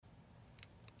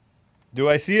Do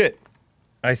I see it?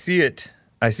 I see it.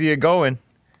 I see it going.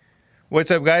 What's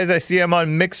up, guys? I see I'm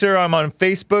on Mixer. I'm on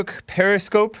Facebook,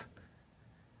 Periscope.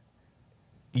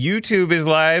 YouTube is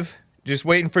live. Just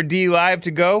waiting for D Live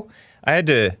to go. I had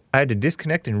to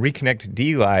disconnect and reconnect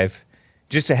D Live.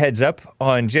 Just a heads up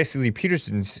on Jesse Lee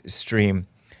Peterson's stream.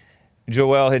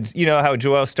 Joel had, you know how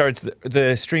Joel starts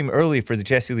the stream early for the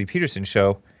Jesse Lee Peterson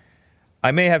show.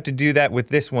 I may have to do that with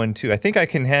this one too. I think I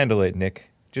can handle it, Nick.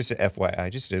 Just a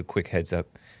FYI, just a quick heads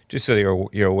up, just so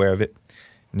you're aware of it.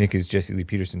 Nick is Jesse Lee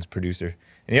Peterson's producer,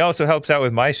 and he also helps out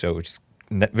with my show, which is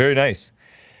very nice.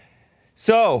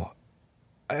 So,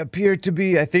 I appear to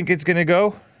be, I think it's gonna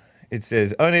go. It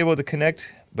says unable to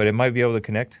connect, but it might be able to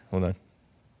connect. Hold on.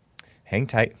 Hang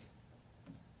tight.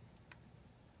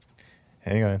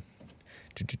 Hang on.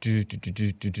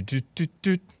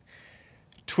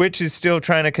 Twitch is still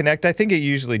trying to connect. I think it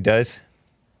usually does.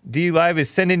 D Live is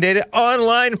sending data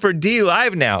online for D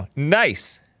Live now.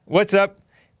 Nice. What's up,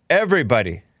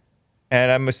 everybody?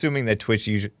 And I'm assuming that Twitch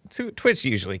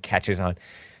usually catches on.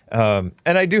 And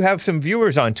I do have some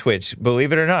viewers on Twitch,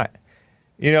 believe it or not.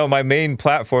 You know, my main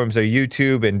platforms are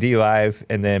YouTube and D Live,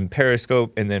 and then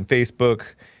Periscope, and then Facebook,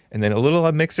 and then a little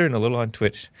on Mixer and a little on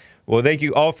Twitch. Well, thank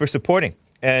you all for supporting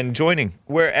and joining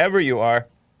wherever you are.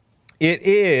 It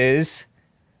is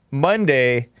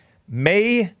Monday,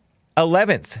 May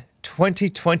 11th,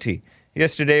 2020.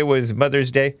 Yesterday was Mother's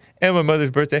Day and my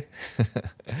mother's birthday.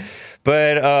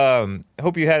 But I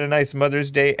hope you had a nice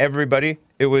Mother's Day, everybody.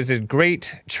 It was a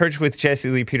great Church with Jesse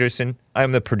Lee Peterson.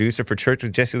 I'm the producer for Church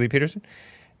with Jesse Lee Peterson.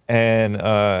 And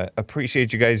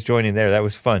appreciate you guys joining there. That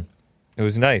was fun. It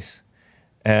was nice.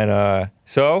 And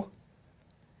so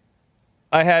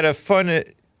I had a fun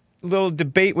little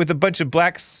debate with a bunch of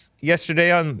blacks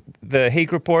yesterday on the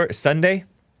Hake Report Sunday.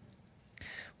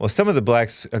 Well, some of the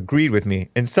blacks agreed with me,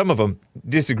 and some of them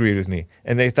disagreed with me,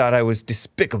 and they thought I was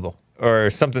despicable, or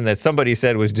something that somebody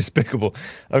said was despicable.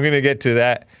 I'm going to get to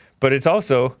that. But it's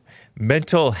also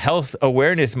Mental Health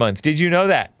Awareness Month. Did you know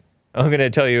that? I'm going to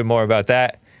tell you more about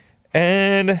that.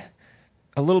 And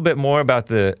a little bit more about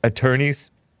the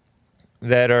attorneys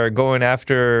that are going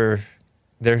after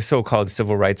their so-called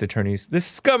civil rights attorneys. The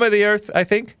scum of the earth, I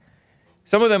think.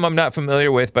 Some of them I'm not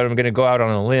familiar with, but I'm going to go out on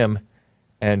a limb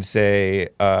and say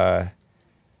that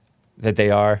they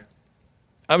are.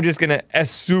 I'm just going to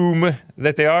assume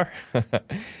that they are.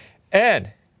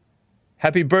 And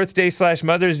happy birthday /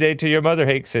 Mother's Day to your mother,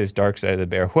 Hake, says Dark Side of the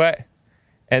Bear. What?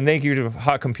 And thank you to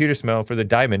Hot Computer Smell for the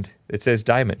diamond. It says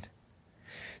diamond.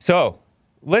 So,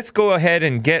 let's go ahead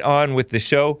and get on with the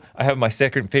show. I have my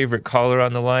second favorite caller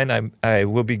on the line. I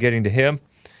will be getting to him.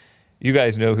 You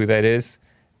guys know who that is.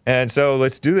 And so,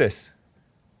 let's do this.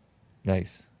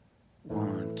 Nice.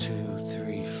 1, 2,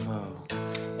 3, 4.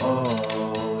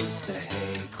 Oh, it's the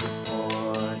Hake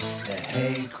Report. The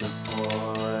Hake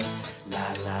Report.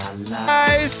 La la la.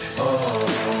 Guys!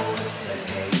 Oh, it's the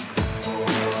Hake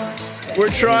Report. The We're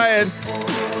trying.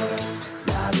 Report.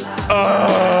 La la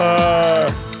la.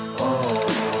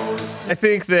 I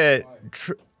think that...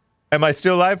 am I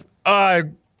still live? I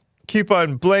keep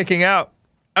on blanking out.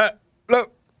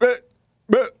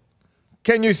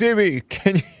 Can you see me?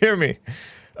 Can you hear me?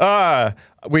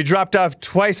 We dropped off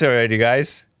twice already,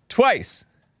 guys. Twice.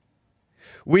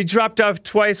 We dropped off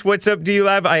twice. What's up, D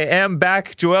Live? I am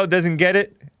back. Joel doesn't get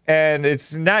it. And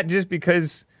it's not just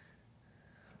because...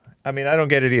 I mean, I don't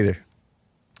get it either.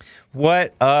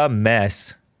 What a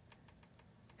mess.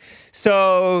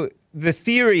 So, the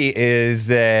theory is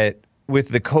that with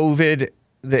the COVID,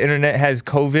 the internet has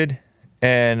COVID,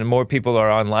 and more people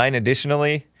are online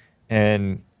additionally,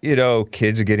 and, you know,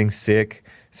 kids are getting sick,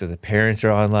 so the parents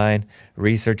are online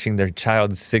researching their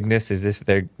child's sickness as if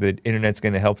the internet's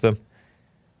going to help them.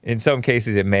 In some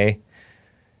cases, it may.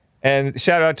 And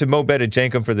shout out to Mo Betta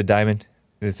Jankum for the diamond.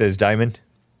 It says diamond.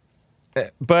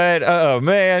 But, oh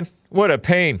man, what a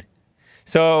pain.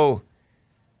 So,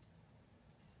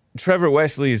 Trevor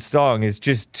Wesley's song is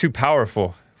just too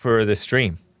powerful for the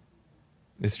stream.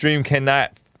 The stream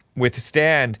cannot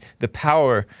withstand the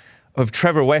power of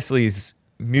Trevor Wesley's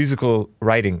musical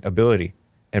writing ability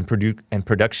and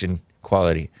production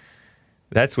quality.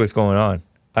 That's what's going on.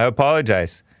 I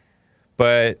apologize.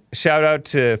 But shout out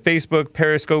to Facebook,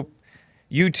 Periscope,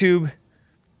 YouTube,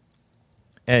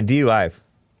 and D Live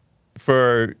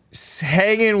for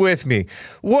hanging with me.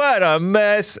 What a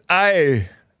mess. I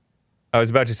was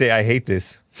about to say I hate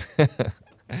this.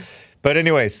 But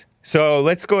anyways, so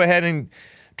let's go ahead and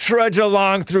trudge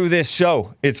along through this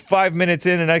show. It's 5 minutes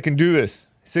in and I can do this.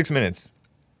 6 minutes.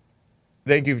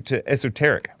 Thank you to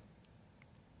Esoteric.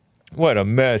 What a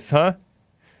mess, huh?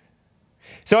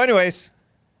 So anyways,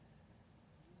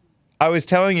 I was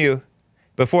telling you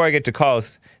before I get to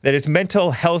calls, that it's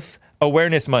Mental Health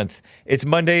Awareness Month. It's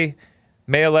Monday,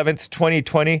 May 11th,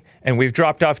 2020, and we've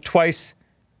dropped off twice,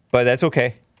 but that's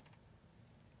okay.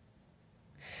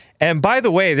 And by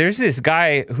the way, there's this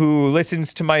guy who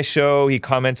listens to my show. He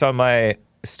comments on my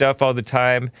stuff all the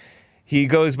time. He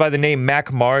goes by the name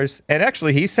Mac Mars, and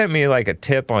actually he sent me like a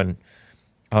tip on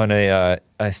a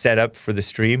setup for the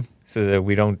stream so that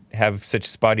we don't have such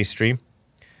spotty stream.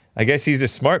 I guess he's a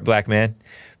smart black man,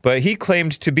 but he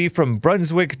claimed to be from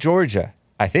Brunswick, Georgia,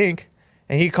 I think,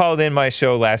 and he called in my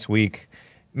show last week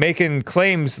making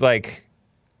claims like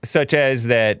such as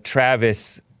that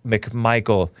Travis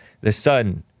McMichael, the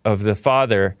son of the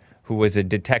father who was a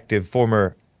detective,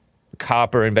 former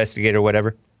cop or investigator,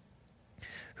 whatever,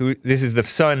 this is the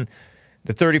son,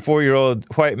 the 34-year-old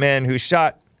white man who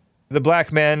shot the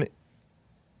black man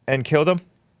and killed him.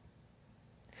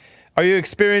 Are you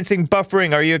experiencing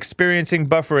buffering? Are you experiencing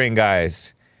buffering,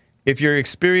 guys? If you're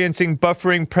experiencing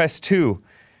buffering, press 2.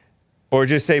 Or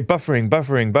just say buffering,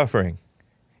 buffering, buffering.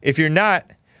 If you're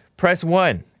not, press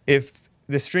 1. If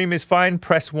the stream is fine,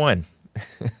 press 1.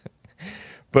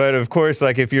 But of course,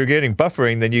 like if you're getting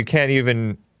buffering, then you can't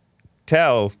even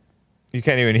tell, you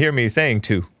can't even hear me saying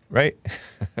 2, right?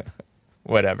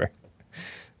 Whatever.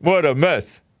 What a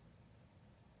mess.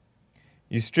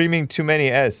 You streaming too many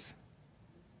S.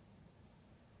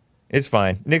 It's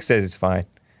fine. Nick says it's fine.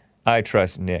 I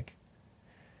trust Nick.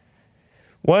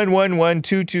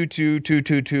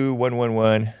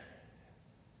 111-222-222-111.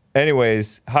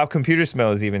 Anyways, How Computer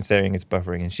Smell is even saying it's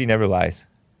buffering, and she never lies.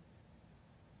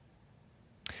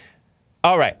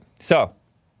 All right, so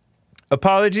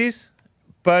apologies,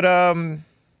 but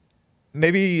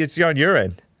maybe it's on your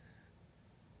end.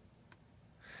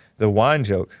 The Juan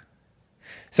joke.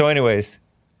 So anyways,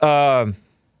 I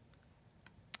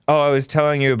was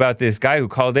telling you about this guy who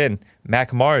called in,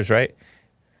 Mac Mars, right?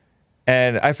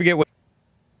 And I forget what.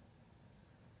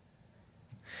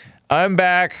 I'm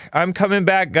back. I'm coming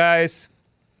back, guys.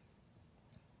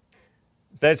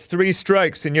 That's 3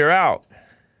 strikes and you're out.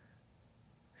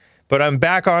 But I'm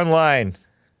back online.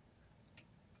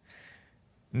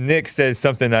 Nick says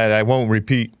something that I won't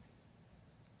repeat.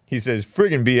 He says,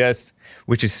 friggin' BS,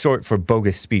 which is short for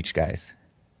bogus speech, guys.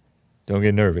 Don't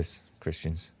get nervous,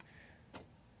 Christians.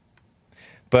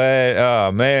 But,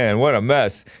 oh man, what a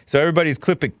mess. So everybody's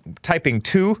typing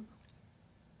 2,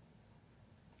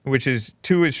 which is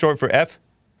 2 is short for F.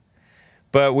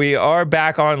 But we are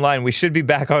back online. We should be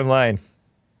back online.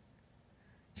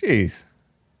 Jeez.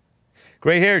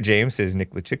 Great hair, James, says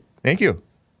Nick Lichick. Thank you.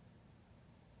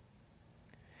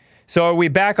 So are we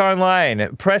back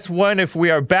online? Press 1 if we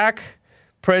are back.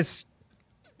 Press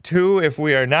 2 if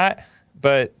we are not.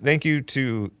 But thank you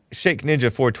to Shake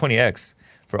Ninja 420X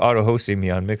for auto-hosting me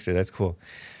on Mixer. That's cool.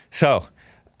 So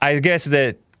I guess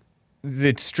that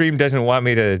the stream doesn't want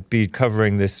me to be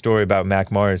covering this story about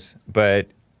Mac Mars, but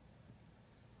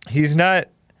he's not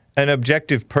an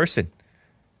objective person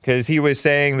because he was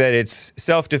saying that it's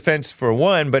self-defense for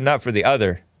one, but not for the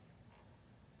other.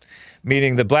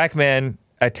 Meaning the black man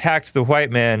attacked the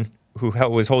white man who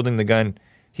was holding the gun.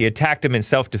 He attacked him in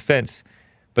self-defense,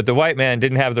 but the white man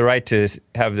didn't have the right to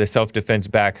have the self-defense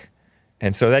back.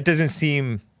 And so that doesn't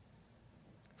seem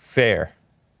fair.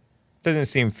 Doesn't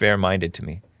seem fair-minded to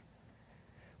me.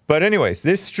 But anyways,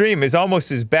 this stream is almost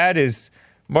as bad as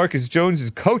Marcus Jones's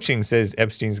coaching, says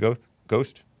Epstein's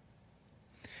ghost.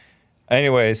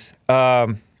 Anyways,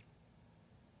 that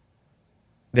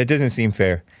doesn't seem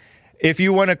fair. If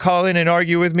you want to call in and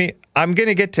argue with me, I'm going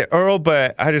to get to Earl,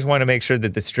 but I just want to make sure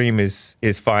that the stream is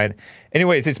fine.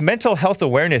 Anyways, it's Mental Health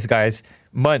Awareness, guys,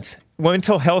 month.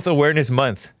 Mental Health Awareness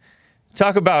Month.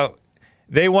 Talk about,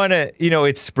 they want to,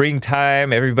 it's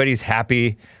springtime, everybody's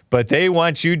happy, but they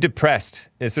want you depressed.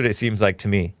 That's what it seems like to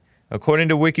me. According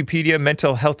to Wikipedia,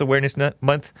 Mental Health Awareness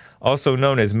Month, also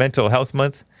known as Mental Health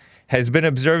Month, has been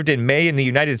observed in May in the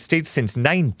United States since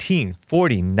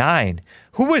 1949.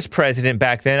 Who was president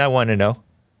back then? I want to know.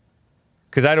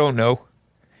 Because I don't know.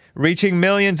 Reaching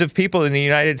millions of people in the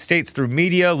United States through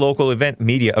media,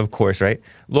 media, of course, right?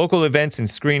 Local events and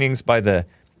screenings by the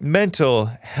Mental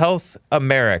Health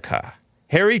America.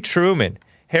 Harry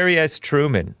S.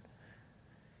 Truman.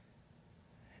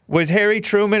 Was Harry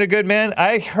Truman a good man?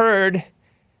 I heard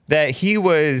that he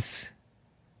was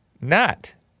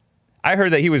not. I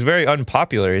heard that he was very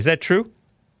unpopular. Is that true?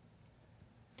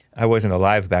 I wasn't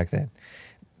alive back then.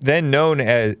 Then known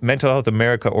as Mental Health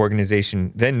America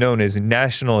organization, then known as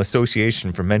National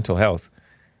Association for Mental Health.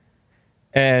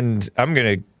 And I'm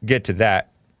going to get to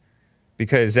that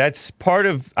because that's part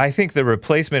of, I think, the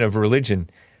replacement of religion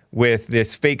with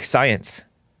this fake science.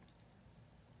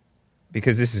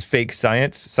 because this is fake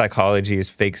science. Psychology is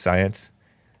fake science.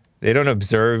 They don't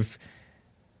observe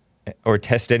or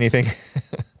test anything.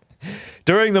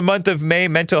 During the month of May,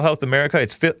 Mental Health America,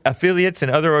 its affiliates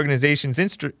and other organizations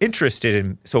interested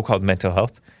in so-called mental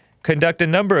health conduct a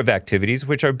number of activities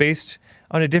which are based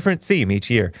on a different theme each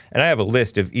year. And I have a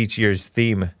list of each year's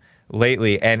theme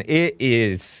lately, and it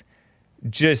is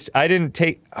just, I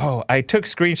took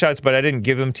screenshots, but I didn't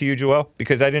give them to you, Joel,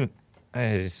 because I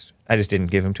just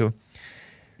didn't give them to him.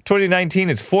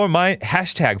 2019 is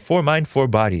hashtag for mind, for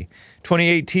body.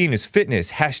 2018 is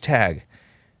fitness, hashtag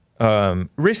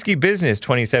risky business.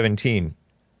 2017,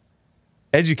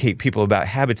 educate people about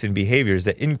habits and behaviors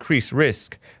that increase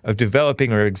risk of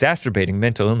developing or exacerbating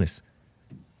mental illness.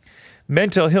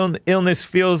 Mental illness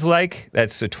feels like,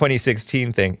 that's a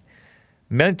 2016 thing.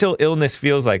 Mental illness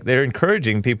feels like they're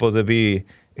encouraging people to be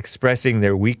expressing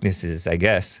their weaknesses, I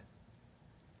guess.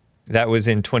 That was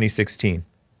in 2016.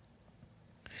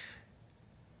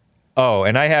 Oh,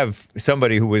 and I have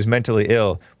somebody who was mentally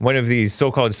ill, one of these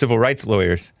so-called civil rights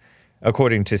lawyers,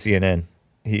 according to CNN.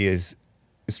 He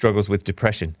struggles with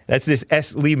depression. That's this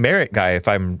S. Lee Merritt guy, if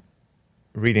I'm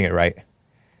reading it right.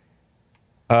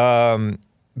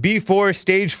 B4,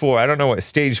 stage 4. I don't know what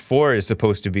stage 4 is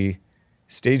supposed to be.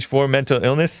 Stage 4 mental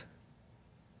illness?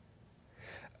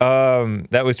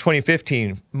 That was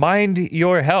 2015. Mind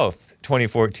Your Health,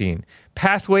 2014.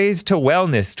 Pathways to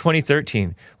Wellness,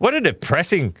 2013. What a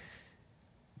depressing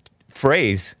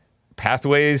phrase.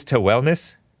 Pathways to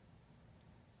Wellness?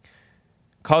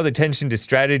 Called attention to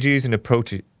strategies and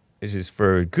approaches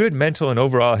for good mental and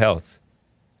overall health.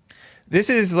 This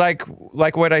is like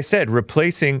what I said,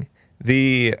 replacing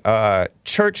the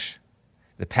church,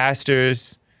 the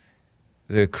pastors,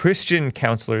 the Christian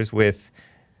counselors with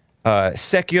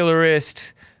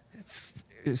secularist,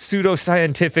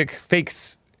 pseudoscientific,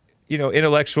 fakes,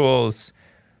 intellectuals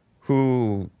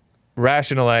who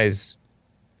rationalize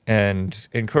and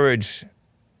encourage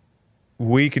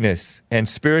weakness and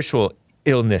spiritual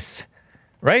illness,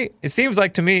 right? It seems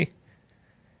like to me,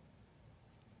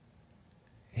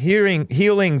 healing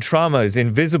traumas,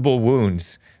 invisible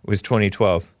wounds was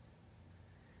 2012.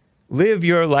 Live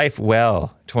Your Life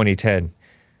Well, 2010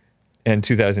 and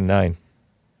 2009.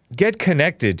 Get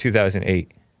Connected,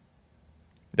 2008.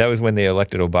 That was when they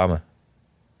elected Obama.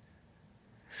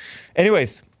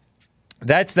 Anyways,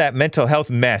 that's that mental health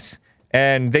mess.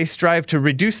 And they strive to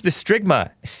reduce the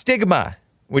stigma,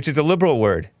 which is a liberal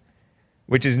word,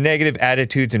 which is negative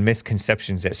attitudes and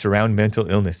misconceptions that surround mental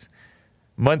illness.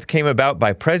 Month came about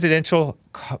by presidential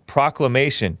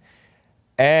proclamation.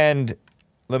 And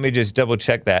let me just double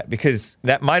check that, because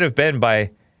that might have been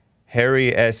by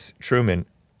Harry S. Truman.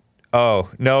 Oh,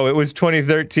 no, it was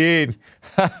 2013.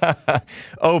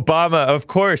 Obama, of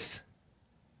course.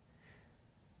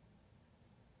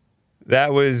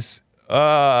 That was,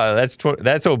 that's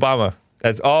Obama.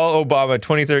 That's all Obama,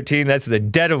 2013. That's the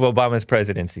dead of Obama's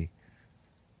presidency.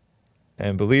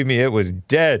 And believe me, it was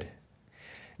dead.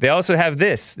 They also have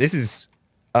this. This is,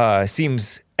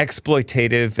 seems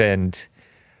exploitative and,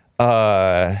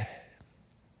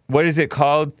 what is it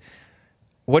called?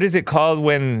 What is it called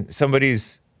when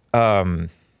somebody's hunting?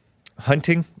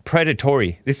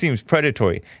 Predatory. This seems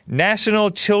predatory. National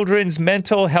Children's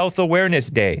Mental Health Awareness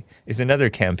Day is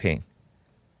another campaign.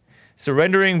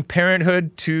 Surrendering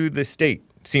parenthood to the state,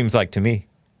 seems like to me,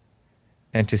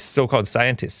 and to so-called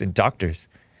scientists and doctors.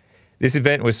 This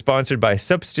event was sponsored by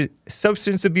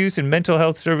Substance Abuse and Mental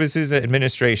Health Services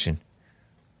Administration.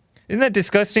 Isn't that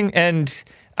disgusting? And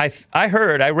I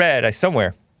read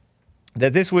somewhere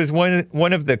that this was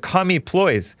one of the commie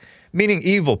ploys, meaning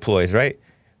evil ploys, right?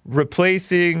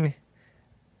 Replacing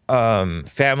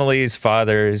families,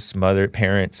 fathers,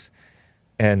 parents,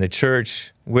 and the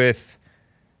church with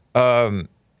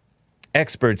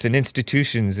experts and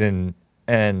institutions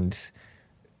and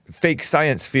fake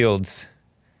science fields.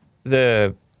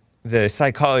 The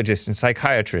psychologist and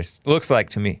psychiatrist, looks like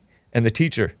to me, and the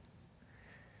teacher.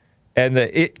 And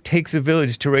it takes a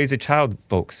village to raise a child,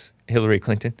 folks, Hillary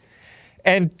Clinton.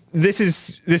 And this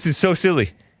is so silly.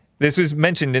 This was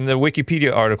mentioned in the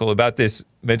Wikipedia article about this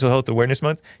Mental Health Awareness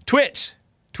Month.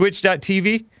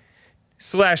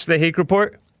 twitch.tv/The Hake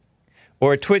Report,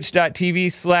 or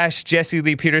twitch.tv/Jesse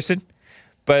Lee Peterson.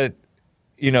 But,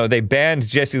 they banned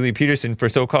Jesse Lee Peterson for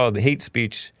so-called hate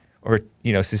speech, or,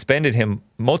 suspended him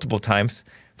multiple times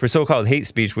for so-called hate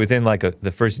speech within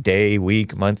the first day,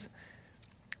 week, month.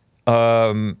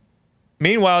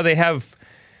 Meanwhile, they have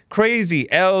crazy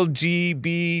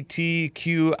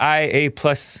LGBTQIA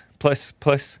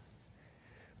plus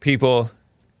people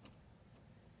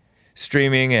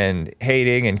streaming and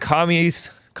hating, and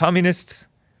communists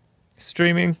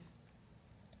streaming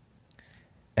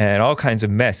and all kinds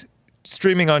of mess,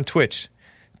 streaming on Twitch,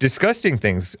 disgusting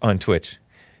things on Twitch.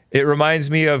 It reminds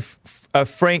me of a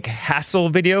Frank Hassel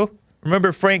video.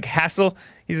 Remember Frank Hassel?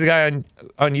 He's a guy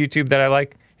on YouTube that I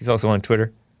like. He's also on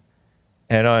Twitter.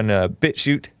 And on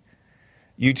BitChute.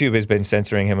 YouTube has been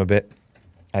censoring him a bit,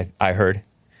 I heard.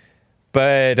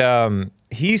 But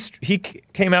he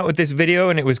came out with this video,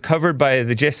 and it was covered by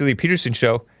the Jesse Lee Peterson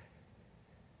show,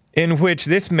 in which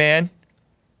this man,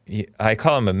 I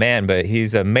call him a man, but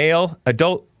he's a male,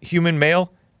 adult human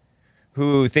male,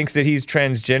 who thinks that he's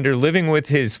transgender, living with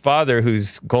his father,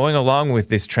 who's going along with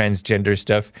this transgender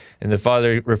stuff, and the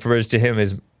father refers to him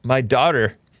as my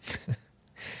daughter.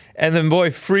 And the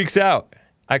boy freaks out.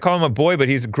 I call him a boy, but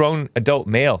he's a grown adult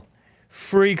male.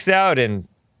 Freaks out and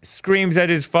screams at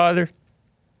his father,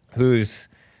 who's,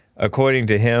 according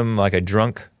to him, like a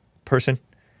drunk person.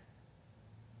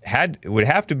 Would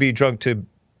have to be drunk to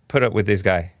put up with this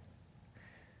guy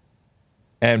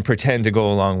and pretend to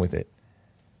go along with it.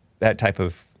 That type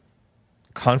of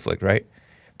conflict, right?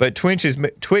 But Twitch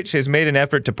has made an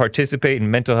effort to participate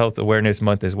in Mental Health Awareness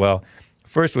Month as well.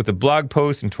 First with a blog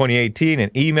post in 2018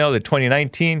 and email in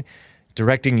 2019,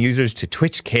 directing users to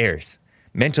Twitch Cares,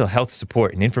 mental health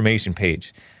support and information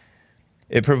page.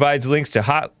 It provides links to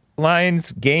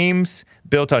hotlines, games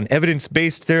built on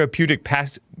evidence-based therapeutic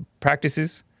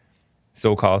practices,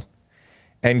 so-called,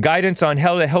 and guidance on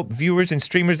how to help viewers and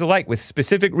streamers alike with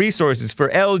specific resources for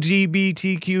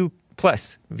LGBTQ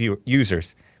plus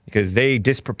users, because they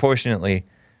disproportionately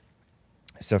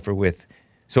suffer with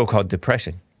so-called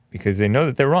depression because they know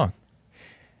that they're wrong.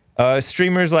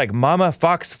 Streamers like Mama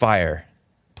Foxfire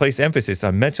place emphasis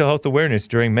on mental health awareness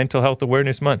during Mental Health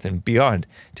Awareness Month and beyond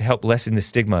to help lessen the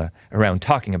stigma around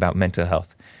talking about mental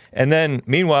health. And then,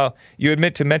 meanwhile, you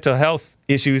admit to mental health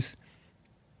issues,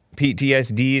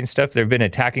 PTSD and stuff. They've been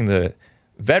attacking the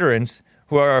veterans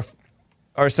who are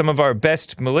some of our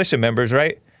best militia members,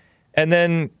 right? And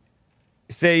then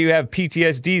say you have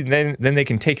PTSD, and then they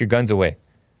can take your guns away.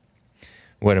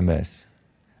 What a mess.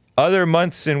 Other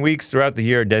months and weeks throughout the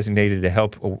year are designated to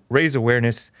help raise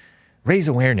awareness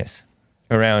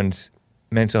around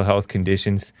mental health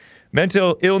conditions.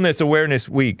 Mental Illness Awareness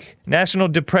Week, National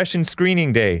Depression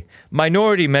Screening Day,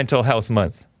 Minority Mental Health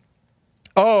Month.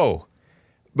 Oh,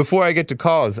 before I get to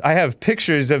calls, I have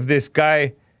pictures of this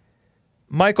guy,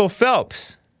 Michael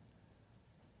Phelps.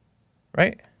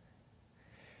 Right?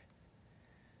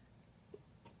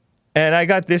 And I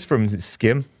got this from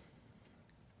Skim.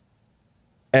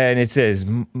 And it says,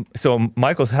 so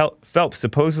Michael Phelps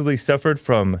supposedly suffered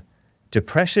from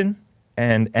depression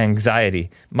and anxiety.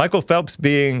 Michael Phelps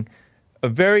being a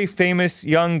very famous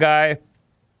young guy,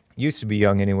 used to be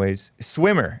young anyways,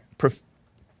 swimmer,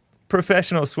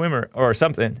 professional swimmer or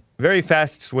something, very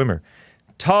fast swimmer.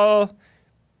 Tall,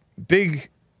 big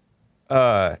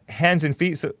hands and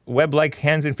feet, so web-like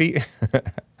hands and feet.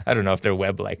 I don't know if they're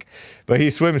web-like, but he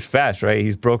swims fast, right?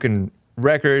 He's broken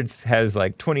records, has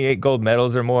like 28 gold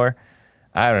medals or more.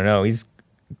 I don't know. He's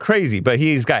crazy, but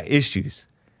he's got issues.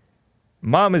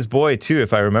 Mama's boy too,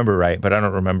 if I remember right, but I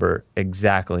don't remember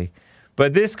exactly.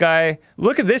 But this guy,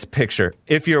 look at this picture.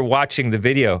 If you're watching the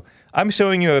video, I'm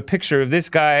showing you a picture of this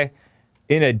guy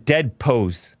in a dead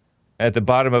pose at the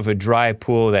bottom of a dry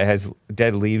pool that has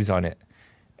dead leaves on it.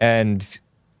 And,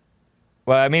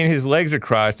 well, I mean, his legs are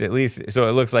crossed, at least, so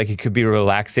it looks like he could be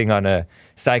relaxing on a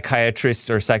psychiatrist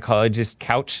or psychologist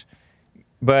couch.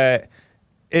 But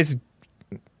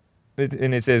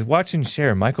and it says, watch and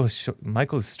share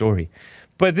Michael's story.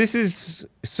 But this is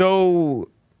so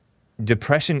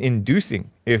depression-inducing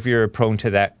if you're prone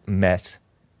to that mess.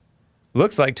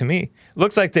 Looks like to me.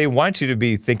 Looks like they want you to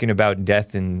be thinking about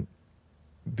death and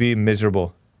be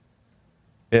miserable.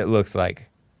 It looks like.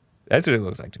 That's what it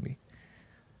looks like to me.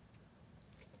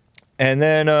 And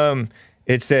then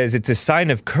it says, it's a sign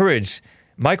of courage.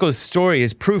 Michael's story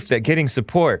is proof that getting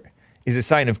support is a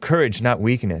sign of courage, not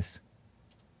weakness.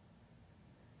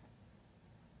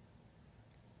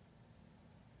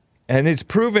 And it's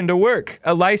proven to work.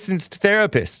 A licensed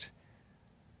therapist.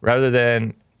 Rather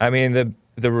than, I mean,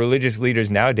 the religious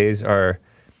leaders nowadays are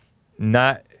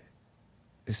not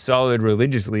solid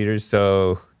religious leaders,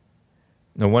 so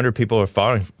no wonder people are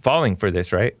falling for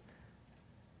this, right?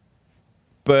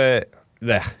 But,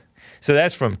 so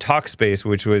that's from Talkspace,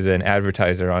 which was an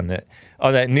advertiser on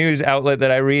that news outlet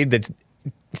that I read that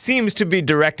seems to be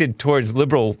directed towards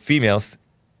liberal females,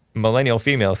 millennial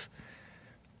females,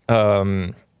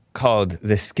 called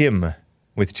The Skim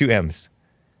with 2 M's.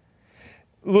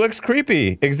 Looks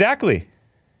creepy, exactly.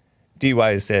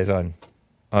 D-Wise says on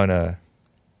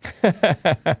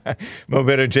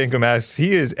Mobeto Jenkum asks,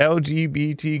 he is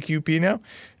LGBTQP now?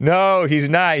 No, he's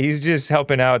not. He's just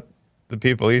helping out the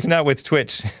people. He's not with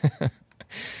Twitch.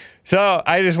 So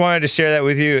I just wanted to share that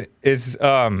with you. It's,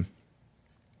 I've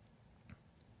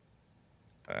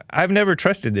never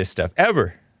trusted this stuff,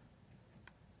 ever.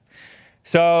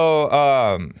 So,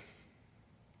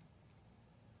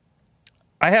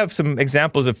 I have some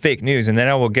examples of fake news, and then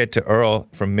I will get to Earl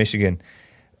from Michigan.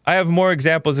 I have more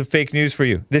examples of fake news for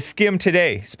you. The Skim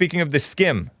today, speaking of the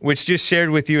Skim, which just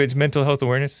shared with you its Mental Health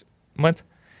Awareness Month,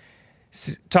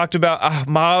 talked about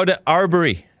Ahmaud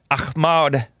Arbery.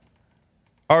 Ahmaud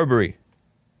Arbery.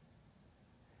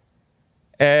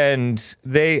 And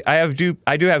I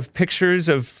do have pictures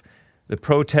of the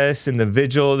protests and the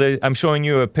vigil. I'm showing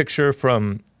you a picture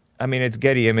from, it's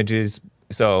Getty Images,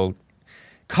 so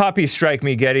copy strike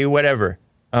me, Getty, whatever.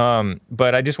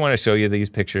 But I just want to show you these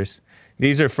pictures.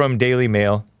 These are from Daily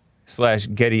Mail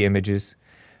 / Getty Images.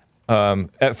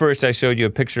 At first, I showed you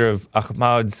a picture of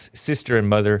Ahmaud's sister and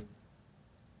mother,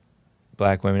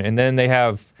 black women. And then they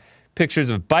have pictures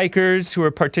of bikers who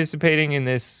are participating in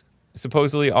this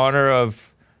supposedly honor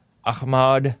of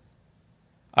Ahmaud.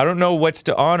 I don't know what's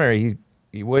to honor. He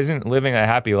wasn't living a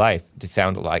happy life, it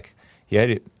sounded like. He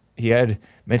had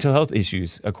mental health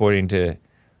issues, according to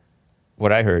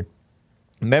what I heard.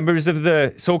 Members of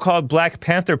the so-called Black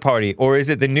Panther Party, or is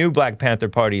it the new Black Panther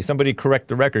Party? Somebody correct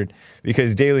the record,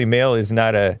 because Daily Mail is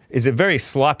a very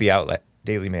sloppy outlet,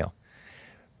 Daily Mail.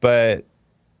 But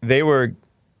they were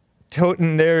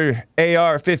toting their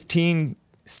AR-15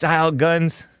 style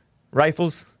guns,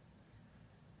 rifles,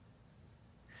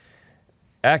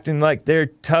 acting like they're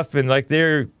tough and like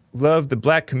they love the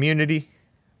black community,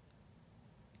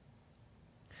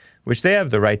 which they have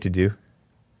the right to do.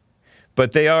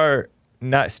 But they are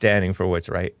not standing for what's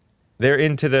right. They're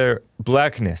into their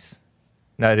blackness,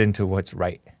 not into what's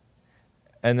right.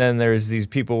 And then there's these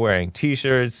people wearing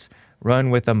t-shirts, run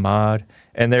with Ahmaud,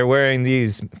 and they're wearing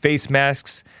these face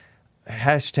masks,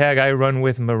 hashtag I run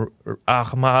with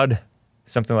Ahmaud,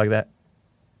 something like that.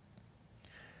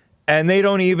 And they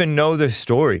don't even know the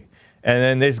story. And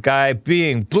then this guy,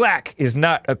 being black is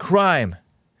not a crime.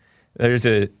 This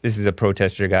is a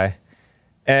protester guy.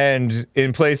 And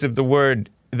in place of the word,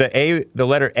 the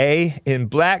letter A in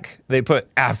black, they put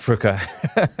Africa.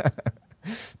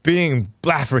 Being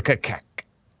Blafrica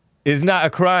is not a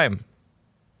crime.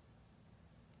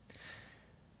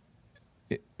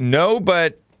 No,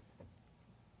 but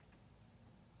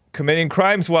committing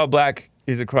crimes while black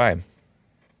is a crime.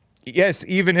 Yes,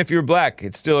 even if you're black,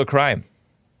 it's still a crime.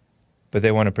 But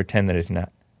they want to pretend that it's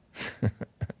not.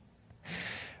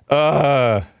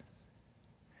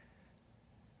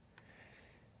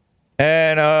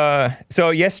 So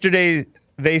yesterday,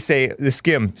 they say, the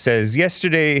Skim says,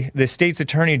 yesterday, the state's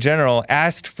attorney general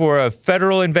asked for a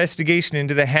federal investigation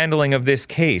into the handling of this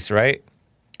case, right?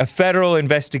 A federal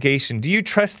investigation. Do you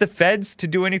trust the feds to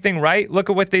do anything right? Look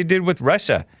at what they did with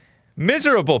Russia.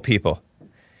 Miserable people.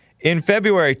 In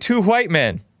February, 2 white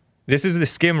men, this is the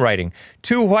Skim writing,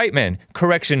 2 white men,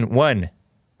 correction, 1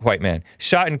 white man,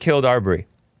 shot and killed Arbery.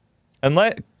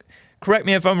 Correct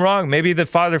me if I'm wrong, maybe the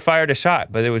father fired a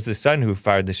shot, but it was the son who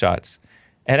fired the shots.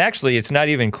 And actually, it's not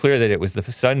even clear that it was the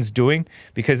son's doing,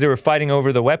 because they were fighting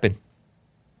over the weapon.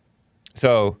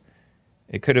 So,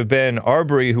 it could have been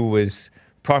Arbery who was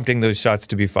prompting those shots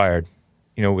to be fired,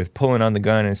 with pulling on the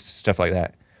gun and stuff like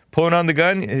that. Pulling on the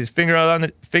gun, his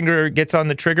finger gets on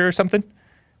the trigger or something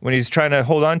when he's trying to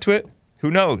hold on to it.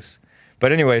 Who knows?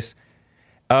 But anyways,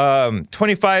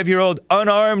 25-year-old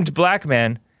unarmed black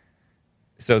man,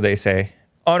 so they say.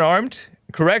 Unarmed?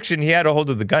 Correction, he had a hold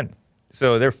of the gun.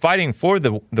 So they're fighting for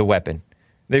the weapon.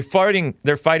 They're fighting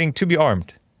to be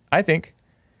armed, I think.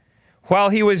 While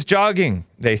he was jogging,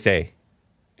 they say.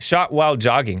 Shot while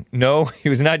jogging. No, he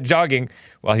was not jogging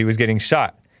while he was getting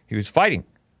shot. He was fighting.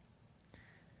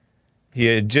 He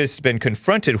had just been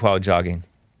confronted while jogging.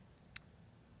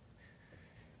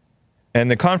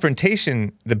 And the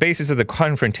basis of the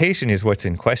confrontation is what's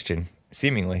in question,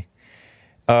 seemingly.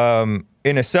 In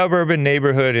a suburban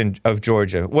neighborhood of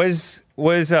Georgia. Was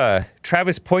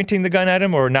Travis pointing the gun at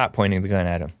him or not pointing the gun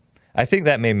at him? I think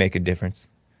that may make a difference.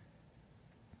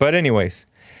 But anyways,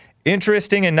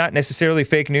 interesting and not necessarily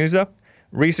fake news, though.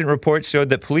 Recent reports showed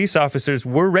that police officers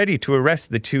were ready to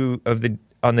arrest the 2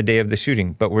 on the day of the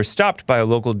shooting, but were stopped by a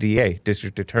local DA,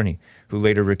 district attorney, who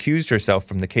later recused herself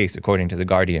from the case, according to The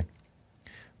Guardian.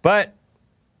 But,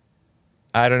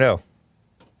 I don't know.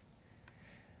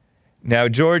 Now,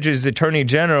 Georgia's Attorney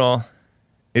General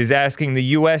is asking the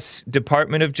U.S.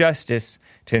 Department of Justice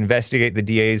to investigate the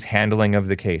DA's handling of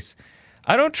the case.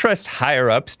 I don't trust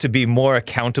higher-ups to be more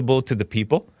accountable to the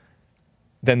people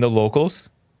than the locals.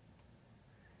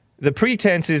 The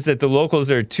pretense is that the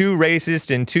locals are too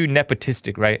racist and too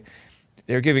nepotistic, right?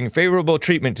 They're giving favorable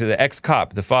treatment to the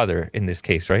ex-cop, the father in this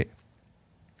case, right?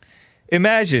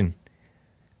 Imagine,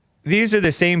 these are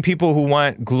the same people who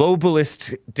want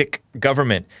globalistic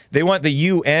government. They want the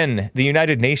UN, the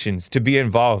United Nations, to be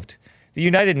involved. The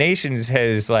United Nations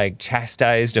has, like,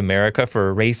 chastised America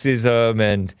for racism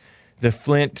and the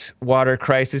Flint water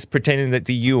crisis, pretending that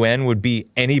the UN would be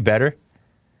any better.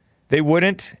 They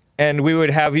wouldn't, and we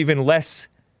would have even less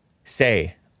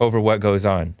say over what goes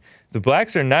on. The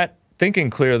blacks are not thinking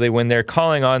clearly when they're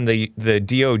calling on the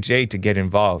DOJ to get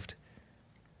involved.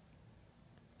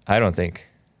 I don't think.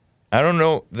 I don't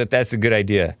know that that's a good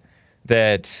idea.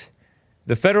 That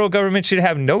the federal government should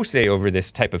have no say over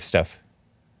this type of stuff.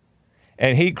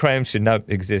 And hate crimes should not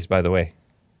exist, by the way.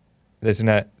 That's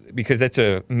not, because that's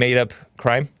a made-up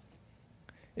crime.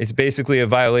 It's basically a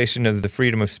violation of the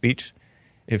freedom of speech.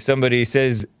 If somebody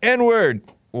says N-word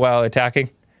while attacking,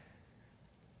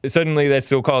 suddenly that's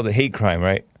so-called a hate crime,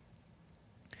 right?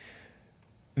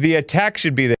 The attack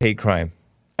should be the hate crime.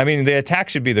 I mean, the attack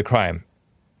should be the crime.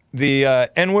 The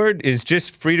N-word is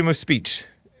just freedom of speech.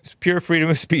 It's pure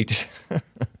freedom of speech.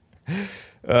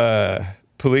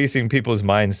 Policing people's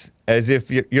minds as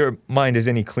if your mind is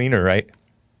any cleaner, right?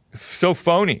 So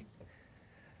phony.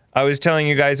 I was telling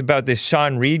you guys about this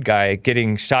Sean Reed guy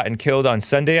getting shot and killed on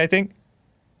Sunday, I think.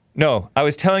 No, I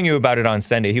was telling you about it on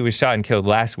Sunday. He was shot and killed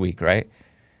last week, right?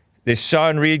 This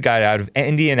Sean Reed guy out of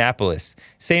Indianapolis.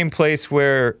 Same place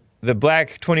where the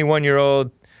black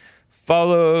 21-year-old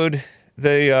followed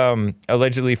the,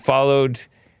 allegedly followed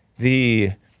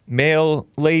the mail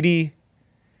lady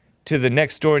to the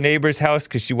next door neighbor's house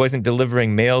because she wasn't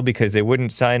delivering mail because they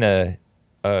wouldn't sign a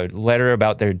letter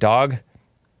about their dog.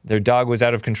 Their dog was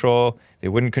out of control. They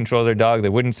wouldn't control their dog. They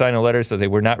wouldn't sign a letter, so they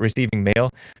were not receiving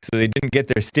mail. So they didn't get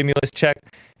their stimulus check.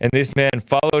 And this man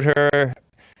followed her,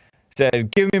 said,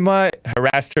 give me my,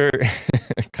 harassed her,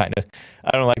 kind of.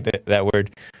 I don't like that word.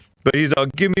 But he's all,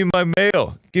 give me my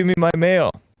mail. Give me my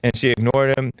mail. And she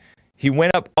ignored him. He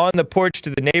went up on the porch to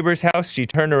the neighbor's house. She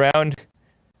turned around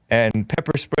and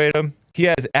pepper sprayed him. He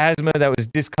has asthma. That was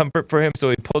discomfort for him, so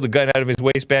he pulled a gun out of his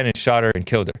waistband and shot her and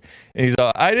killed her. And he's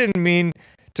all, I didn't mean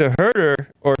to hurt her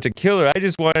or to kill her. I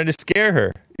just wanted to scare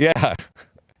her. Yeah.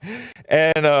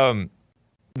 And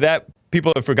that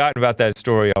people have forgotten about that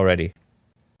story already.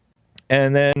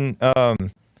 And then,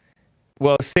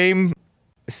 well, same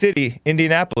city,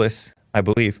 Indianapolis, I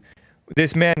believe.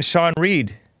 This man, Sean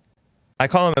Reed, I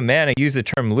call him a man. I use the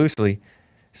term loosely.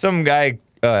 Some guy,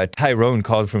 Tyrone,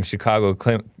 called from Chicago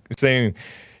saying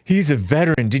he's a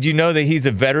veteran. Did you know that he's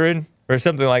a veteran? Or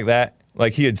something like that.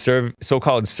 Like he had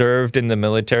so-called served in the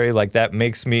military. Like that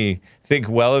makes me think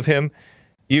well of him.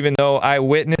 Even though I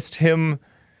witnessed him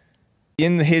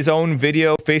in his own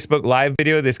video, Facebook Live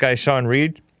video, this guy Sean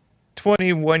Reed,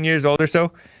 21 years old or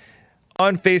so,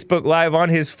 on Facebook Live on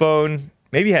his phone,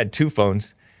 maybe he had two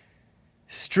phones,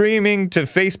 streaming to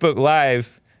Facebook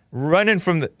Live, running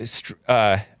from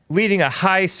the, leading a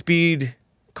high-speed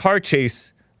car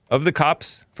chase of the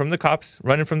cops,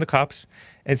 running from the cops,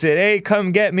 and said, hey,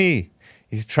 come get me.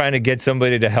 He's trying to get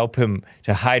somebody to help him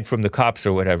to hide from the cops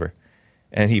or whatever.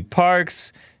 And he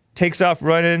parks, takes off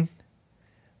running.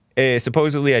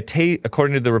 Supposedly,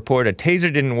 according to the report, a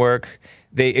taser didn't work.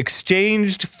 They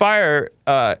exchanged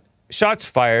shots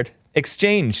fired because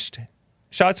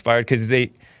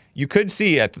you could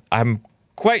see, I'm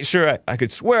quite sure, I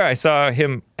could swear I saw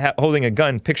him holding a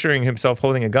gun, picturing himself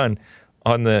holding a gun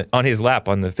on his lap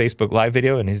on the Facebook Live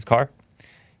video in his car.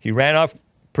 He ran off,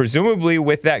 presumably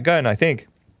with that gun, I think.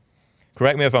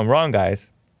 Correct me if I'm wrong, guys.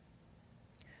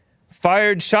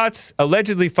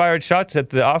 Allegedly fired shots at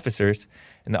the officers,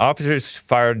 and the officers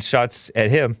fired shots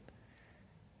at him,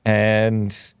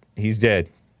 and he's dead.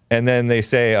 And then they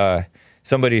say,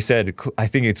 somebody said, I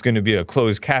think it's going to be a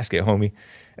closed casket, homie.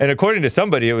 And according to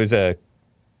somebody, it was a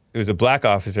black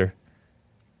officer.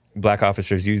 Black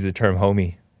officers use the term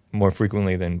homie more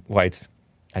frequently than whites,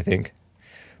 I think.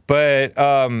 But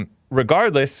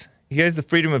regardless, he has the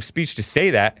freedom of speech to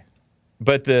say that.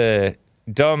 But the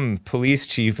dumb police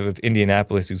chief of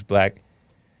Indianapolis, who's black,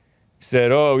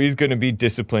 said, oh, he's going to be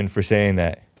disciplined for saying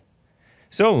that.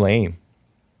 So lame,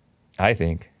 I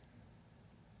think.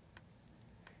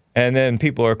 And then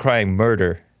people are crying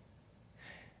murder.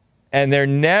 And they're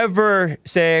never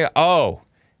saying, oh,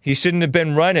 he shouldn't have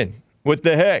been running. What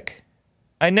the heck?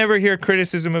 I never hear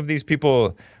criticism of these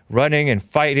people running and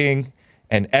fighting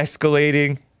and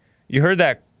escalating. You heard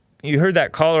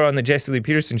that caller on the Jesse Lee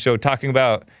Peterson show talking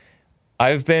about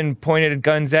I've been pointed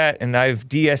guns at, and I've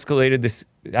de-escalated this.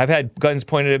 I've had guns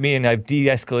pointed at me, and I've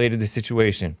de-escalated the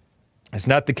situation. It's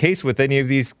not the case with any of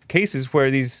these cases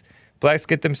where these blacks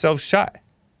get themselves shot.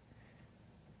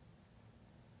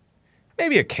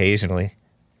 Maybe occasionally.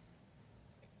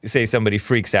 You say somebody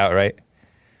freaks out, right?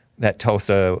 That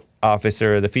Tulsa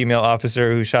officer, the female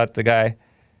officer who shot the guy.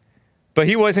 But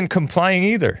he wasn't complying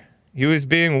either. He was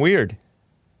being weird.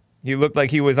 He looked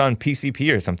like he was on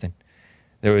PCP or something.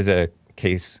 There was a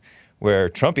case where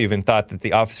Trump even thought that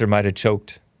the officer might have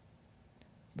choked.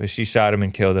 But she shot him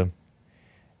and killed him.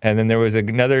 And then there was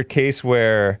another case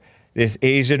where this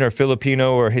Asian or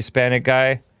Filipino or Hispanic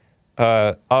guy,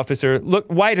 officer,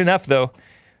 looked white enough though,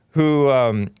 who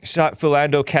shot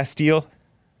Philando Castile.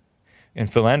 And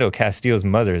Philando Castile's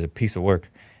mother is a piece of work.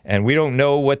 And we don't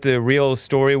know what the real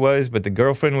story was, but the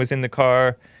girlfriend was in the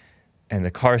car, and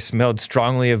the car smelled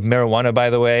strongly of marijuana,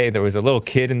 by the way. There was a little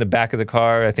kid in the back of the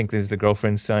car. I think this is the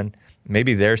girlfriend's son.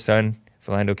 Maybe their son,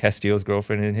 Philando Castile's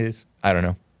girlfriend and his. I don't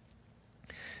know.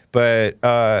 But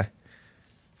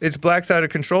it's blacks out of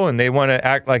control, and they want to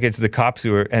act like it's the cops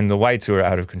who are, and the whites who are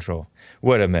out of control.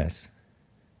 What a mess.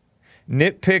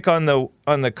 Nitpick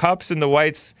on the cops and the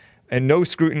whites, and no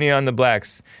scrutiny on the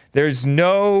blacks. There was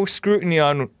no scrutiny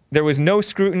on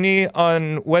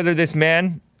whether this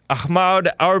man, Ahmaud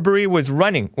Arbery,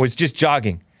 was just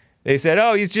jogging. They said,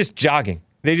 oh, he's just jogging.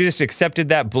 They just accepted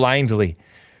that blindly.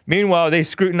 Meanwhile, they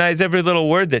scrutinize every little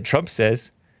word that Trump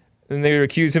says, and they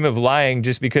accuse him of lying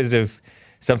just because of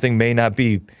something may not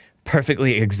be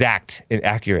perfectly exact and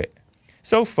accurate.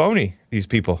 So phony, these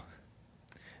people.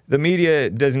 The media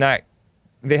does not.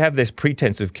 They have this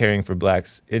pretense of caring for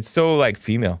blacks. It's so, like,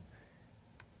 female.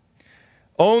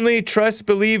 Only trust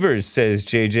believers, says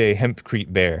JJ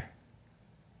Hempcrete Bear.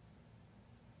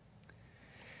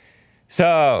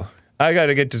 So, I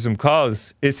gotta get to some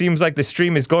calls. It seems like the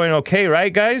stream is going okay,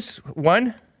 right, guys?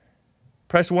 1?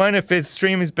 Press 1 if its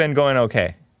stream has been going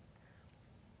okay.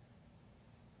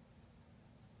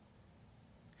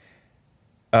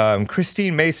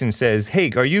 Christine Mason says, hey,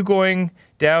 are you going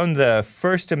down the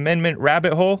First Amendment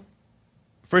rabbit hole?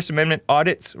 First Amendment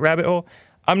audits rabbit hole?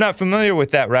 I'm not familiar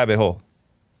with that rabbit hole.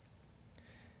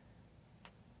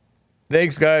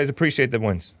 Thanks, guys. Appreciate the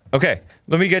ones. Okay,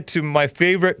 let me get to my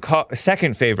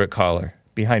second favorite caller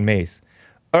behind Maze.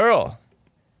 Earl,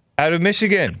 out of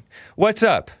Michigan. What's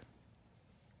up?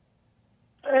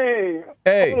 Hey.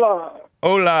 Hey. Hola.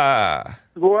 Hola.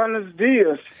 Buenos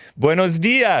dias. Buenos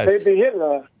dias. Baby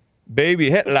Hitler.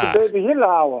 Baby Hitler. It's the Baby Hitler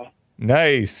hour.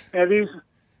 Nice. Have you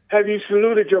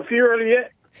saluted your Führer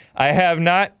yet? I have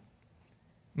not.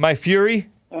 My Fury?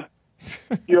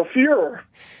 Your Führer.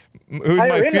 Who's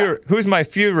my Führer? Who's my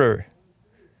Führer?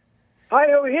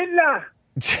 Heil Hitler.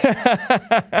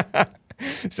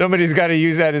 Somebody's got to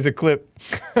use that as a clip.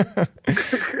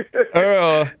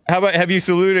 Earl, have you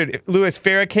saluted Louis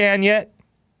Farrakhan yet?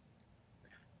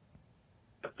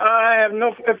 I have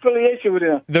no affiliation with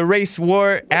him. The race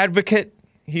war advocate.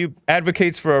 He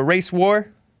advocates for a race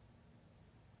war.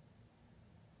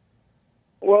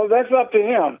 Well, that's up to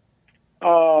him.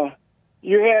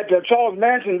 You had Charles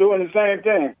Manson doing the same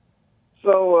thing.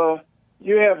 So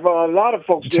you have a lot of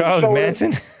folks. Charles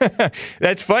Manson?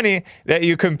 That's funny that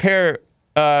you compare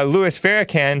Louis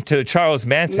Farrakhan to Charles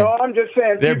Manson. No, I'm just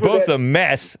saying. They're both a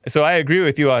mess, so I agree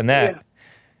with you on that. Yeah.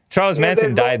 Charles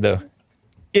Manson died, though.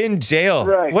 In jail.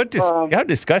 Right. How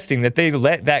disgusting that they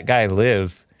let that guy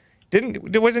live.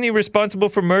 Wasn't he responsible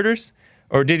for murders?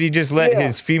 Or did he just let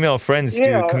his female friends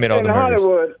commit all the murders? In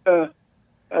Hollywood,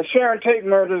 Sharon Tate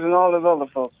murders and all those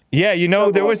other folks. Yeah, you know,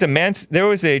 there was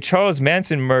a Charles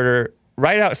Manson murder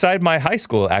right outside my high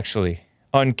school, actually.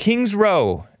 On Kings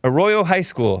Row, Arroyo High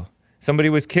School. Somebody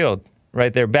was killed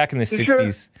right there back in the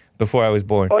 60s before I was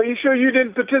born. Are you sure you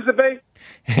didn't participate?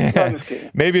 No, I'm just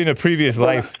kidding. Maybe in a previous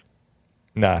life.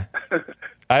 Nah.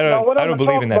 I don't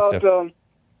believe in that stuff.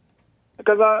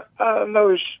 Because I know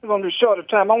it's going to be short of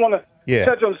time. I want to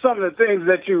touch on some of the things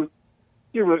that you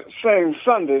were saying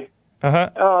Sunday.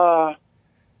 Uh-huh.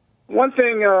 One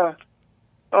thing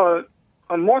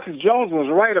Marcus Jones was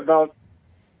right about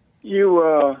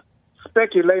you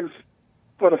speculating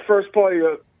for the first part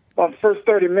of about the first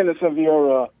 30 minutes of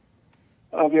your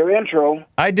intro.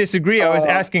 I disagree. I was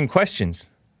asking questions.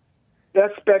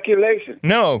 That's speculation.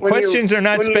 No, questions are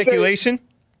not speculation.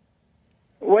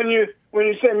 When you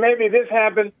say maybe this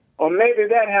happened or maybe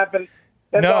that happened,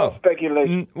 that's all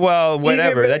speculation. Well,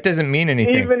 whatever. That doesn't mean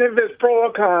anything. Even if it's pro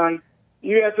or con,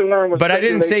 you have to learn what. But I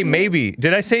didn't say maybe.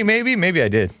 Did I say maybe? Maybe I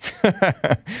did.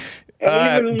 But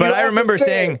I remember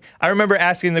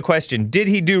asking the question: did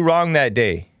he do wrong that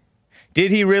day?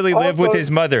 Did he really live with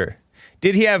his mother?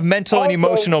 Did he have mental and Also-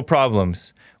 emotional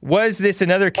problems? Was this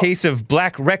another case of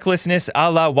black recklessness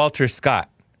a la Walter Scott?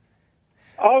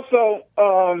 Also,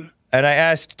 And I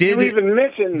asked, you even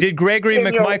mentioned did Gregory in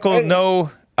your- McMichael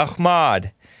know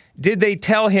Ahmad? Did they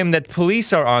tell him that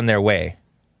police are on their way?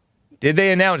 Did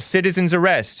they announce citizen's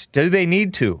arrest? Do they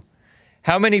need to?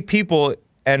 How many people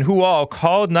and who all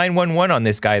called 911 on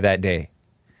this guy that day?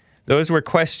 Those were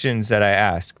questions that I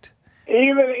asked.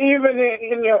 Even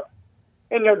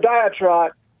in your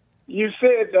diatribe, you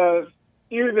said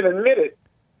you even admitted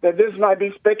that this might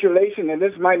be speculation and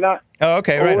this might not. Oh,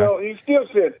 okay, right. Well, you still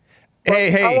said.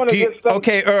 Hey,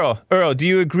 okay, Earl, do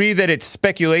you agree that it's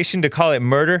speculation to call it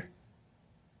murder?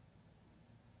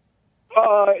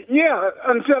 Yeah,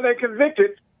 until they're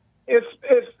convicted, it's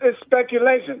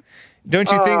speculation.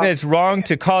 Don't you think that's wrong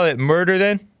to call it murder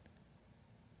then?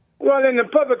 Well, in the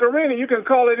public arena, you can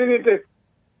call it anything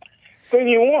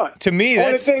you want. To me,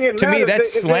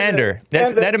 that's slander.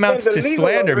 That amounts to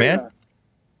slander, man.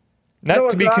 Not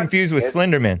to be confused with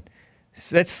Slenderman.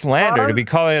 That's slander to be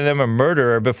calling them a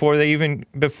murderer before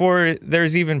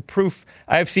there's even proof.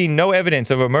 I've seen no evidence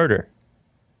of a murder.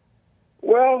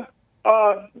 Well,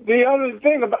 the other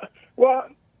thing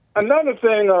another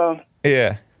thing.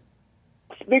 Yeah.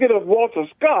 Speaking of Walter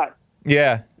Scott.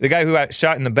 Yeah, the guy who got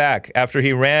shot in the back after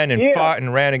he ran and fought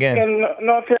and ran again. In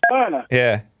North Carolina.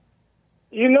 Yeah.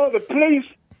 You know, that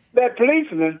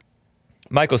policeman.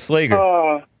 Michael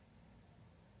Slager.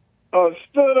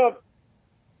 Stood up,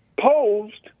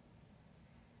 posed,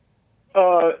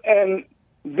 and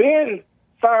then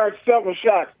fired several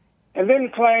shots, and then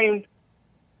claimed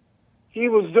he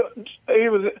was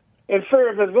in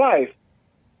fear of his life.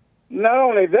 Not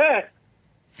only that.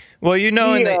 Well, you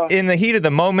know, in the heat of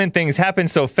the moment, things happen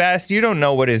so fast. You don't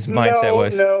know what his mindset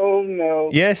was. No.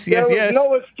 Yes. There was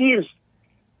no excuse.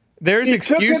 There's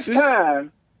excuses. Took his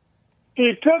time.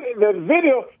 He took the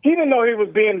video. He didn't know he was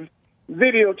being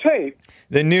videotaped.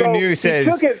 The new news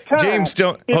says, James,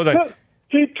 hold on.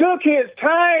 He took his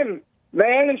time,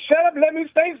 man, and shut up. Let me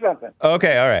say something.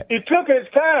 Okay, all right. He took his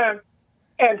time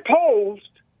and posed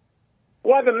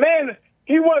while the man,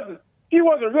 he wasn't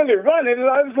really running. It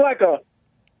was like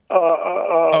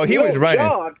he was running.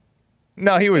 Jog.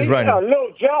 No, he was running. A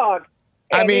little jog.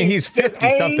 I mean, he's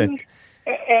 50-something.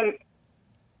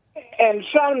 And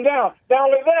shot him down. Not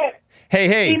only that,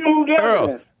 hey, he moved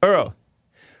Earl,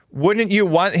 wouldn't you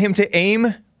want him to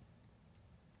aim?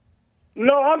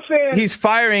 No, I'm saying he's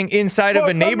firing inside of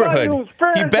a neighborhood.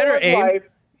 He better aim.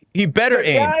 He better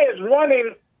aim. The guy is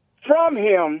running from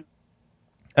him.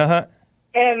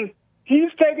 And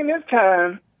he's taking his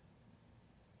time.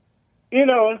 You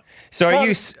know. So are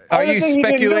you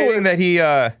speculating that he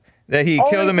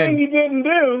killed him? The only thing he didn't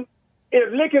do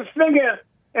is lick his finger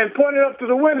and point it up to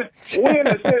the wind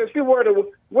and see where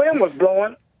the wind was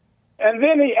blowing. And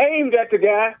then he aimed at the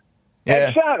guy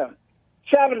and shot him.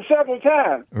 Shot him several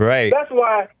times. Right. That's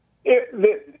why it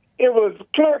was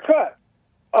clear cut.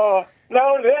 Not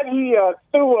only that, he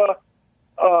threw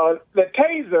the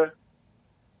taser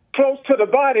close to the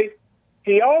body.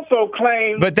 He also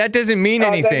claimed... But that doesn't mean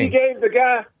anything. That he gave the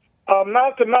guy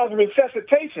mouth-to-mouth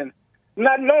resuscitation,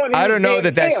 not knowing... I don't know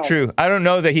that that's true. I don't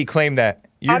know that he claimed that.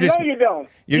 I know you don't.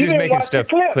 You're just making stuff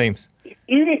claims.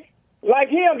 Like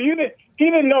him, he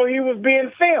didn't know he was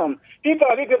being filmed. He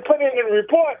thought he could put in the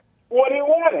report what he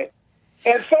wanted.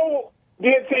 And so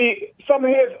did some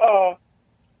of his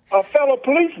fellow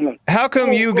policemen. How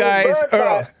come you guys...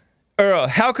 Earl,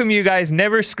 how come you guys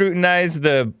never scrutinize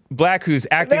the black who's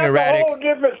acting erratic? That's a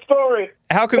whole different story.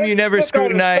 How come you never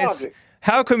scrutinize...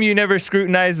 How come you never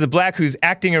scrutinize the black who's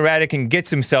acting erratic and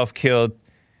gets himself killed?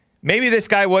 Maybe this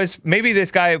guy,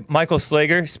 Michael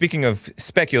Slager, speaking of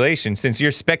speculation, since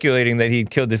you're speculating that he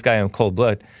killed this guy in cold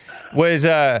blood,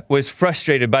 was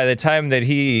frustrated by the time that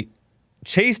he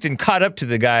chased and caught up to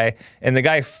the guy, and the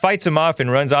guy fights him off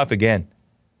and runs off again.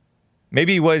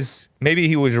 Maybe he was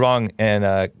wrong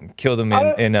and killed him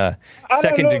in a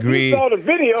second-degree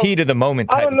heat of the moment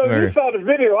type of murder. I don't know if you saw the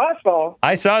video I saw.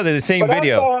 I saw the same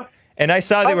video, and I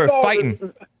saw they were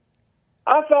fighting.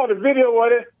 I saw the video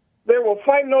where they were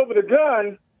fighting over the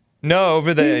gun. No,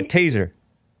 over the taser.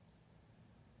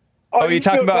 Oh, you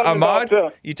talking about Ahmad?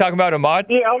 You talking about Ahmad?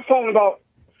 Yeah, I was talking about.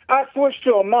 I switched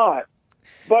to Ahmad.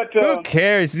 But who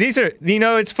cares? These are,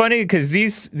 it's funny because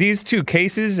these two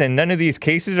cases and none of these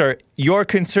cases are your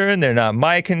concern. They're not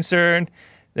my concern.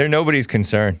 They're nobody's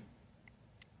concern.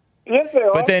 Yes, they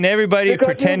are. But then everybody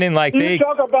pretending like they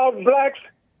talk about blacks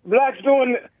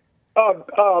doing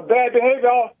bad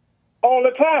behavior all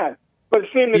the time. But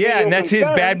and that's his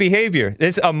bad behavior.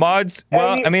 This Ahmad's.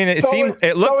 Well, I mean,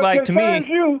 it looked like to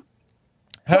me.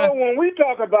 So when we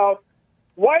talk about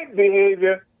white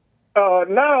behavior,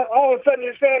 now all of a sudden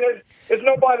you're saying it's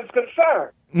nobody's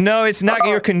concern. No, it's not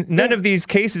none of these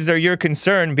cases are your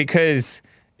concern because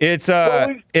it's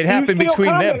it happened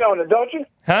between them. You still comment on it, don't you?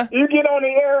 Huh? You get on the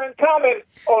air and comment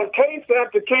on case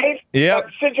after case, yep.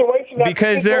 after situation after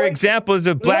because they're examples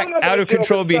of black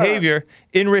out-of-control behavior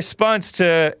in response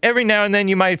to every now and then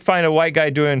you might find a white guy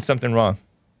doing something wrong.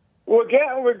 Well,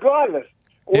 regardless,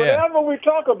 whatever we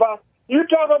talk about, you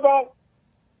talk about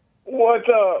what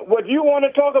you want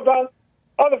to talk about.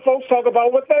 Other folks talk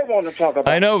about what they want to talk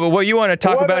about. I know, but what you want to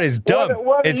talk about is dumb.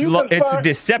 It's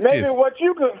deceptive. Maybe what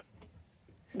you could,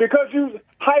 because you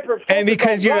hyper. And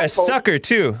because you're a sucker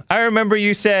too. I remember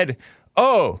you said,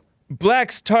 "Oh,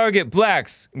 blacks target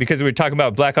blacks," because we were talking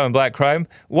about black on black crime.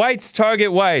 Whites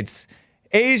target whites.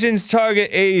 Asians target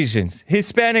Asians.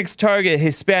 Hispanics target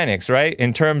Hispanics, right?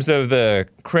 In terms of the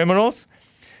criminals.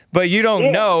 But you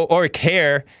don't know or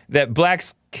care that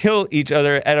blacks kill each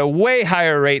other at a way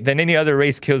higher rate than any other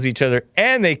race kills each other,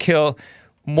 and they kill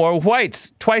more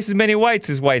whites, twice as many whites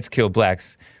as whites kill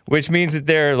blacks, which means that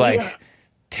they're like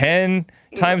 10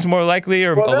 times more likely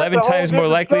or 11 times more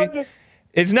likely. Subject.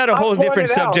 It's not a whole different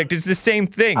subject. It's the same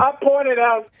thing. I pointed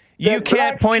out you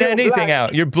can't point anything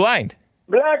out. You're blind.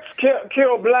 Blacks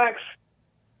kill blacks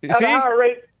at a higher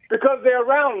rate because they're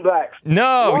around blacks.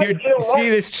 No, see,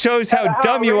 this shows how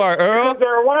dumb you are, Earl.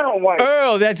 They're around whites.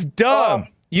 Earl, that's dumb.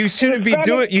 You shouldn't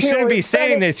be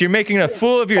saying this. You're making a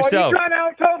fool of yourself. Are you trying to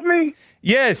out-talk me?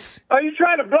 Yes. Are you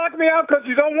trying to block me out because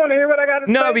you don't want to hear what I got to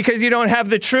say? No, because you don't have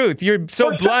the truth. You're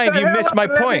so blind, you missed my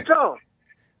point.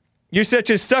 You're such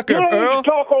a sucker, Earl. You Earl. don't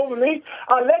talk over me.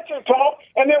 I let you talk,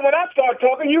 and then when I start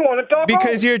talking, you want to talk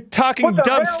because you're talking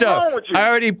dumb stuff. I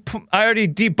already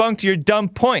debunked your dumb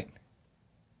point.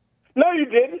 No, you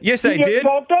didn't. Yes, I did. You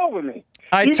talked over me.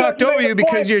 I talked over you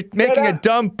because you're making a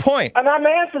dumb point. And I'm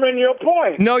answering your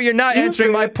point. No, you're not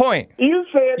answering my point. You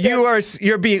said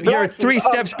you're 3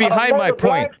 steps behind my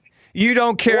point. You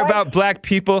don't care about black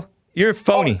people. You're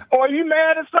phony. Are you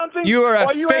mad at something? You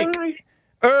are you fake. Angry?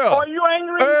 Earl. Are you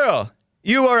angry? Earl,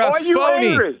 you are a phony.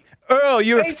 Angry? Earl,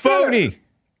 you're phony.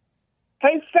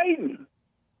 Hey, Satan.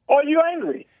 Are you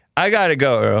angry? I gotta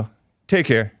go, Earl. Take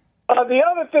care. The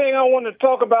other thing I want to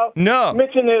talk about.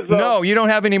 Mention is. No, you don't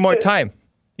have any more time.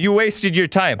 You wasted your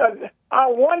time. I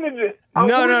wanted to.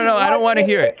 No. I don't want to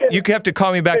hear it. You have to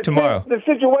call me back tomorrow. The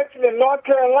situation in North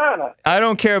Carolina. I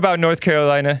don't care about North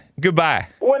Carolina. Goodbye.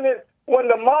 When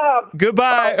the mob.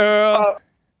 Goodbye, Earl.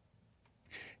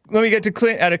 Let me get to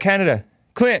Clint out of Canada.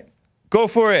 Clint, go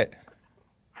for it.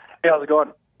 Hey, how's it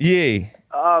going? Yay.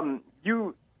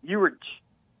 You were.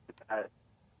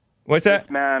 What's that?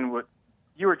 This man would.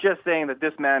 You were just saying that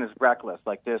this man is reckless.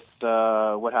 Like this,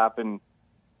 what happened?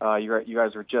 You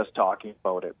guys were just talking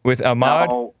about it with Ahmad.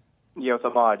 Yeah, with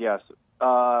Ahmad. Yes.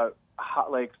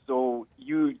 So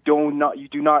you do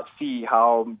not see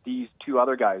how these 2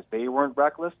 other guys, they weren't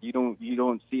reckless. You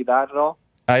don't see that at all.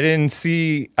 I didn't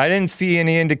see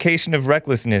any indication of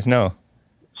recklessness. No.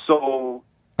 So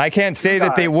I can't say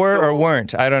that they were or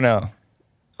weren't. I don't know.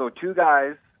 So 2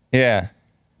 guys. Yeah.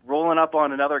 Rolling up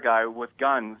on another guy with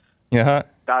guns. Uh-huh.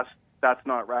 That's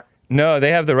not reckless. No,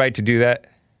 they have the right to do that.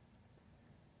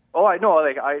 Oh, I know.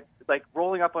 Like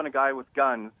rolling up on a guy with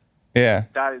guns. Yeah.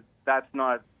 That's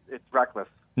not. It's reckless.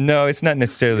 No, it's not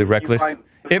necessarily reckless.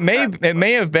 It may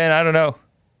have been. I don't know,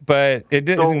 but it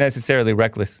isn't necessarily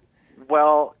reckless.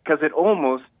 Well, because it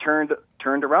almost turned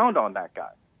around on that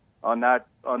guy, on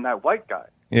that white guy.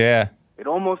 Yeah. It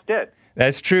almost did.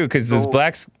 That's true because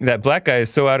that black guy is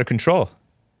so out of control.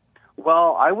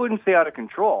 Well, I wouldn't say out of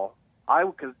control.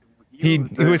 He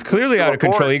was clearly out of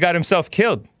control. He got himself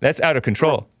killed. That's out of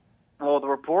control. Well, the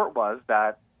report was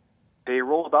that they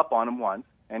rolled up on him once,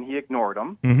 and he ignored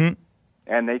them. Mm-hmm.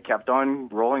 And they kept on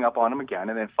rolling up on him again,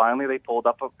 and then finally they pulled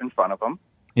up in front of him.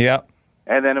 Yeah.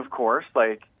 And then, of course,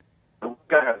 the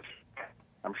guy,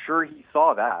 I'm sure he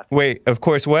saw that. Wait, of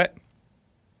course what?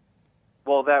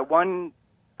 Well, that one,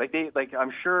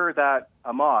 I'm sure that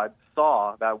Ahmad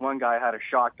saw that one guy had a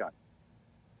shotgun.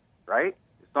 Right?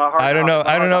 It's not hard. I don't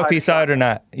know if he saw it or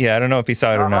not. Yeah, I don't know if he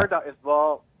saw it or not.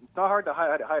 It's not hard to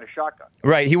hide a shotgun.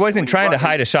 Right. He wasn't trying to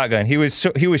hide a shotgun. He was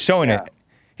showing it.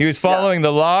 He was following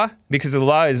the law because the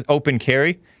law is open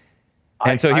carry,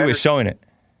 and so he was showing it.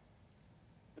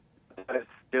 But it's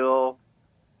still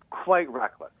quite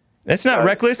reckless. That's not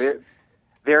reckless.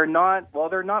 They're not. Well,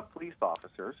 they're not police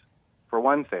officers, for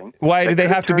one thing. Why do they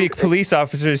have to be police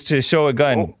officers to show a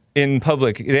gun in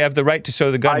public? They have the right to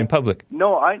show the gun in public.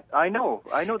 No, I know.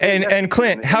 And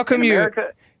Clint, how come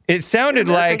it sounded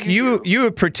like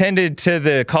you pretended to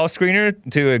the call screener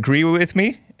to agree with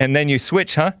me, and then you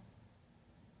switch, huh?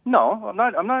 No, I'm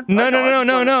not. I'm not.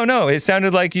 No. It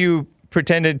sounded like you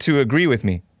pretended to agree with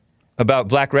me about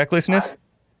black recklessness.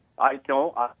 I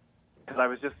don't, because I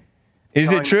was just.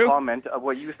 Is it true? Comment of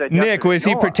what you said. Nick, was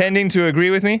he pretending to agree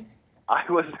with me? I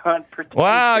was not pretending.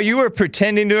 Wow, you were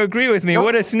pretending to agree with me. No.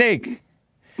 What a snake.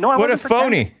 No, I what wasn't a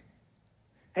phony.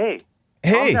 Hey,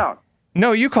 calm down.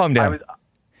 No, you calm down.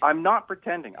 I'm not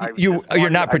pretending. You're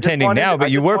not pretending now, but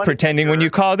you were pretending when you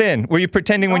called in. Were you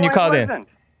pretending when you called in?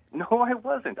 No, I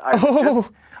wasn't.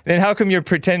 Then how come you're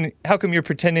pretending? How come you're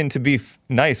pretending to be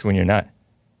nice when you're not?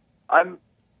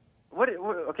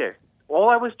 Okay. All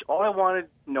I wanted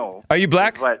to know. Are you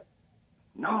black? But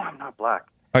no, I'm not black.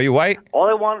 Are you white?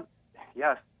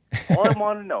 Yes. All I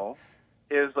want to know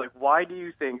is like, why do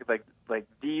you think like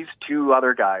these two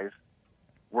other guys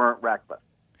weren't reckless?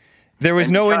 There was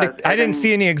I didn't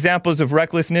see any examples of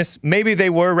recklessness. Maybe they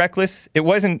were reckless. It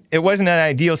wasn't an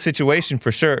ideal situation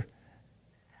for sure.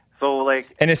 So like,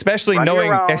 and especially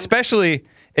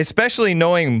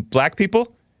knowing black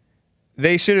people,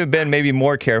 they should have been maybe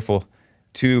more careful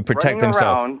to protect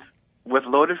themselves. Around with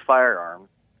loaded firearms,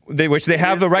 which they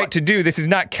have the right to do. This is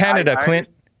not Canada, Clint.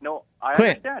 No, I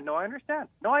Clint. understand. No, I understand.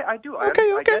 No, I do.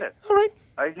 Okay, I get it. All right.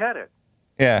 I get it.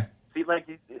 Yeah. See, like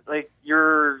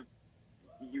you're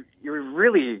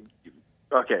really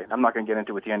okay. I'm not going to get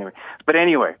into it with you anyway. But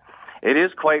anyway, it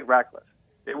is quite reckless.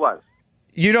 It was.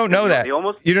 You don't know that.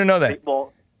 You don't know that.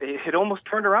 It almost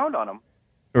turned around on them.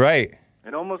 Right.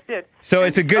 It almost did. So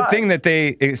it's a good thing that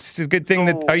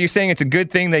are you saying it's a good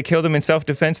thing they killed him in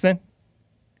self-defense then?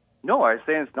 No, I was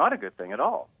saying it's not a good thing at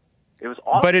all. It was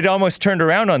awful. But it almost turned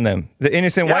around on them. The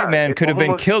innocent white man could have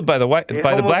been killed by the black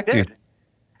dude.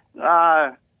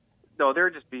 No, they're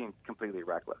just being completely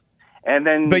reckless. And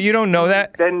then, but you don't know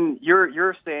that. Then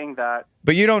you're saying that.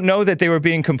 But you don't know that they were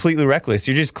being completely reckless.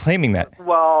 You're just claiming that.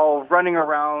 Well, running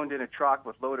around in a truck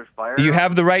with loaded fire. You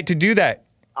have the right to do that.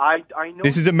 I know.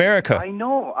 This is America. I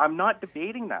know. I'm not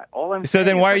debating that. So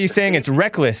then why are you saying it's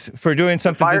reckless for doing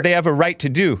something that they have a right to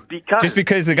do? Just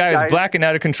because the guy is black and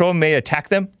out of control may attack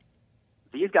them?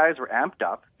 These guys were amped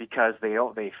up because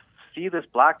they see this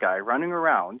black guy running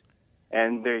around.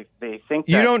 And they think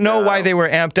you don't know why they were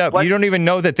amped up. You don't even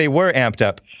know that they were amped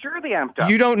up. Sure, they amped up.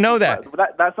 You don't know that.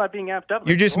 That's not being amped up.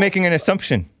 You're just making an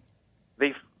assumption.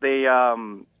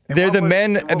 They're the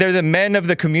men. They're the men of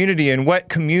the community. And what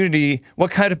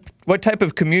type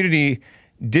of community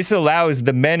disallows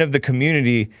the men of the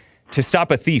community to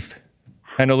stop a thief,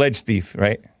 an alleged thief,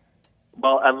 right?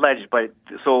 Well, alleged, but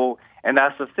and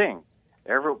that's the thing.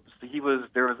 There was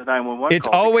a 911. It's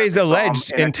always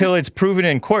alleged until it's proven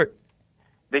in court.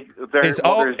 Hey,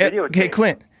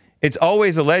 Clint, it's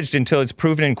always alleged until it's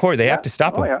proven in court. They have to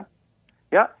stop him.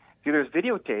 Yeah. See, there's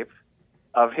videotape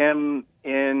of him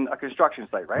in a construction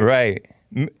site, right? Right.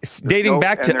 Dating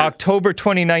back to October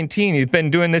 2019. He's been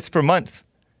doing this for months.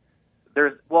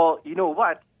 Well, you know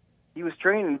what? He was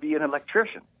trained to be an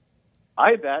electrician.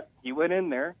 I bet he went in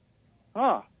there.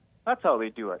 That's how they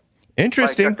do it.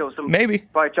 Interesting. Maybe.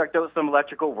 Probably checked out some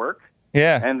electrical work.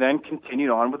 Yeah. And then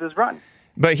continued on with his run.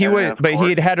 But he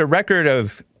had a record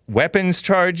of weapons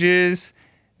charges,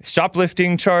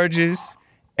 shoplifting charges,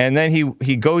 and then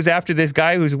he goes after this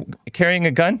guy who's carrying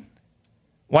a gun.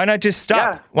 Why not just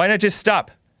stop? Yeah. Why not just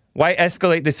stop? Why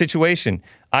escalate the situation?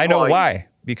 I know why.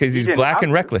 Because he's black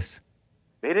and reckless.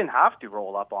 They didn't have to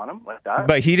roll up on him like that.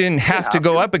 But he didn't have to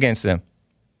go up against them.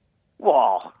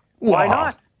 Well, why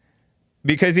not?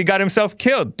 Because he got himself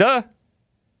killed. Duh.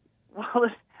 Well,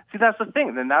 see, that's the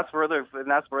thing. Then that's where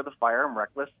the firearm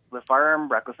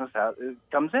recklessness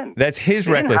comes in. That's his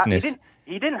recklessness.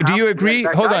 He didn't. Do you agree?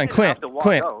 Hold on, Clint.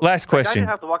 Clint. Last question.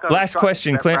 Last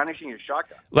question, Clint.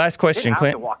 Last question,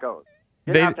 Clint.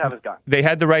 They didn't have to have his gun. They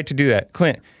had the right to do that,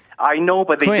 Clint. I know,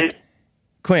 but they did.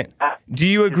 Clint, do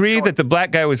you agree that the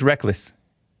black guy was reckless?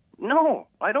 No,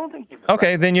 I don't think he was.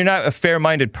 Okay, then you're not a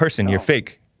fair-minded person. No. You're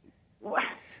fake. What?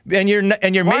 And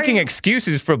you're making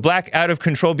excuses for black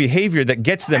out-of-control behavior that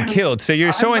gets them killed. So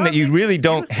you're showing that you really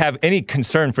don't have any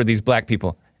concern for these black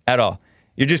people at all.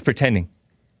 You're just pretending.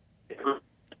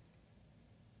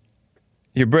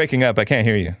 You're breaking up. I can't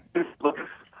hear you.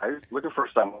 I was looking for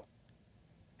someone.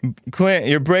 Clint,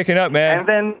 you're breaking up, man. And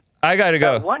then I gotta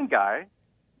go. One guy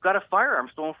got a firearm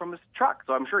stolen from his truck,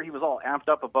 so I'm sure he was all amped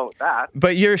up about that.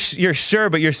 But you're sure,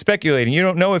 but you're speculating. You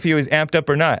don't know if he was amped up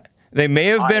or not. They may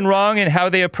have been wrong in how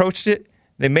they approached it.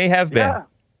 They may have been.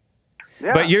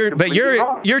 Yeah, but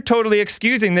you're totally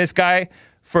excusing this guy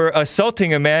for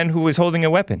assaulting a man who was holding a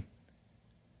weapon.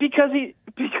 Because he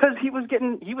was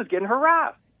getting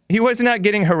harassed. He was not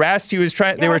getting harassed. He was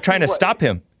trying. They were trying to stop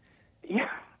him. Yeah.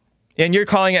 And you're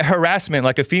calling it harassment,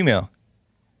 like a female.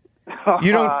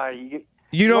 You don't.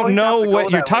 You don't always have know to go what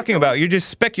you're that way, talking Tony. about. You're just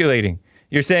speculating.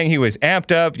 You're saying he was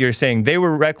amped up. You're saying they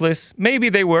were reckless. Maybe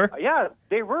they were. Yeah,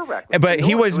 they were reckless. But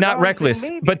he was not I'm saying reckless.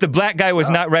 maybe. But the black guy was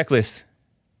No. not reckless.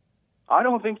 I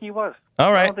don't think he was. All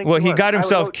I right. don't think Well, he was. got I was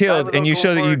himself out- I killed, was and out you going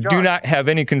show that for a you do jog. not have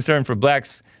any concern for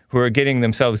blacks who are getting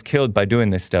themselves killed by doing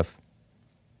this stuff.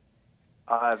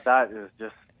 That is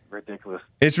just ridiculous.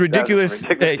 It's ridiculous,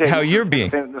 That is ridiculous how you're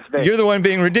statement being. to say. You're the one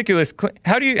being ridiculous.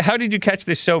 How did you catch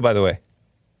this show, by the way?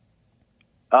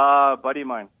 Buddy of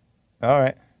mine. All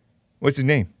right. What's his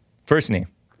name? First name.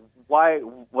 Why?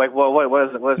 Like, what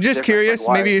is it? What is the Just difference? curious. Like,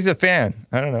 why? Maybe he's a fan.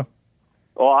 I don't know.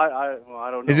 Well, I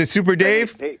don't know. Is it Super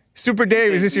Dave? Hey, Super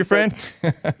Dave, is this he your said-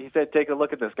 friend? he said, "Take a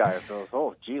look at this guy." So,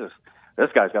 oh Jesus, this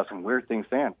guy's got some weird things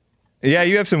saying. Yeah,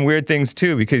 you have some weird things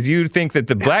too, because you think that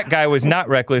the black guy was not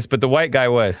reckless, but the white guy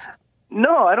was.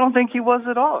 No, I don't think he was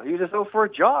at all. He was just out for a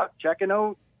jog, checking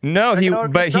out. No, Checking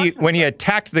out but construction when he stuff.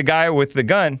 attacked the guy with the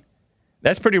gun,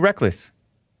 that's pretty reckless.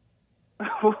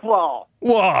 Well,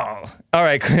 Whoa. All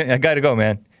right, I got to go,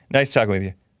 man. Nice talking with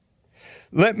you.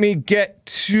 Let me get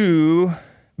to,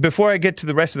 before I get to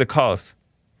the rest of the calls,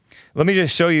 let me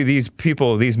just show you these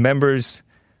people, these members,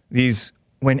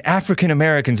 when African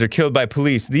Americans are killed by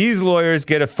police, these lawyers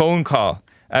get a phone call.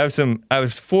 I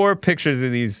have 4 pictures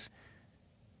of these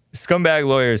scumbag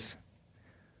lawyers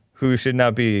who should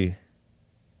not be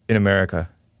in America.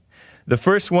 The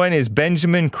first one is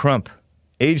Benjamin Crump,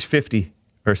 age 50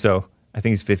 or so. I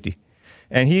think he's 50.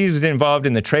 And he was involved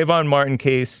in the Trayvon Martin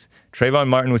case. Trayvon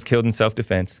Martin was killed in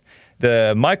self-defense.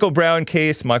 The Michael Brown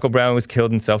case, Michael Brown was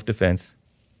killed in self-defense.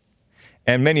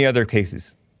 And many other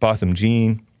cases. Botham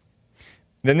Jean.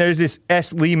 Then there's this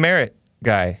S. Lee Merritt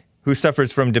guy who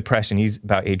suffers from depression. He's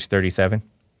about age 37.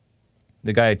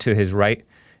 The guy to his right,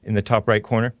 in the top right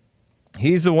corner.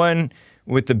 He's the one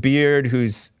with the beard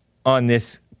who's on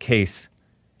this case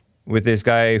with this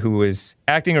guy who was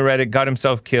acting erratic, got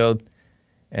himself killed,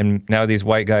 and now these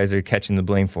white guys are catching the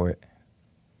blame for it.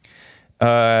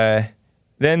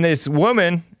 Then this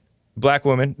woman, black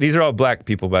woman, these are all black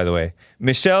people, by the way,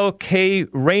 Michelle K.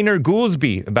 Rayner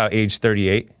Goolsby, about age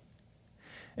 38.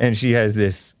 And she has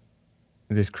this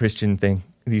Christian thing,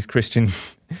 these Christian,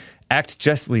 act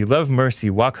justly, love mercy,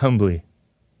 walk humbly.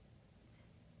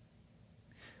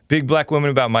 Big black woman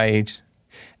about my age.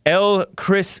 L.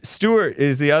 Chris Stewart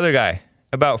is the other guy,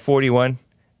 about 41.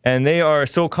 And they are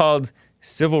so-called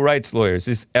civil rights lawyers.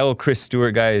 This L. Chris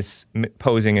Stewart guy is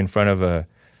posing in front of a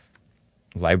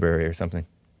library or something.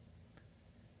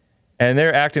 And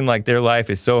they're acting like their life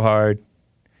is so hard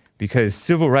because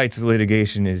civil rights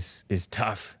litigation is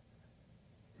tough.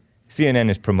 CNN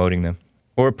is promoting them,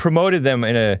 or promoted them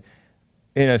in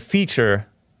a feature,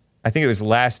 I think it was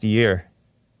last year,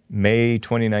 May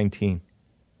 2019.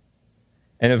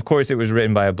 And of course it was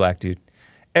written by a black dude,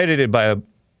 edited by a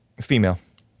female,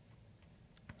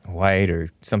 white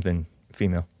or something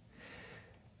female.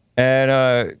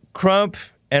 And Crump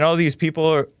and all these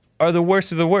people are the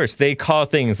worst of the worst. They call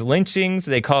things lynchings,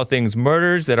 they call things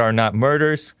murders that are not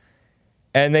murders,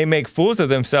 and they make fools of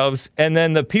themselves, and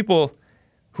then the people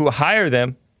who hire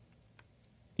them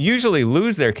usually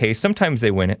lose their case. Sometimes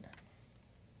they win it.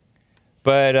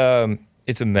 But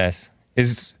it's a mess.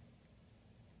 It's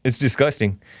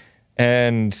disgusting.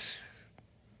 And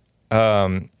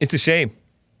it's a shame.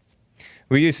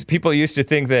 People used to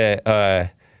think that Al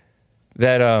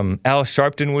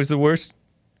Sharpton was the worst.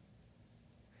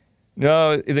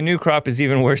 No, the new crop is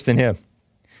even worse than him.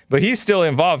 But he's still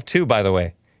involved too, by the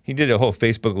way. He did a whole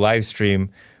Facebook live stream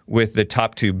with the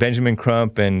top 2, Benjamin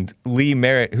Crump and Lee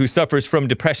Merritt, who suffers from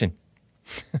depression.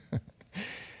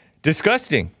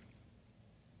 Disgusting.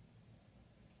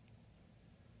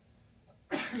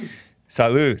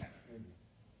 Salud.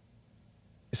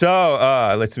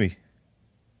 So, let's see.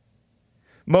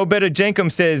 Mo Betta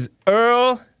Jenkum says,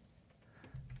 Earl,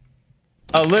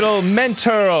 a little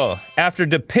mental after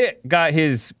DePitt got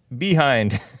his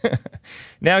behind.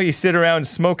 Now you sit around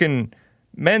smoking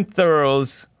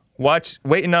menthols,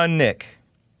 waiting on Nick.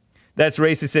 That's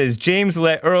racist, says, James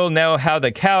let Earl know how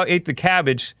the cow ate the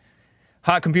cabbage.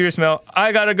 Hot computer smell.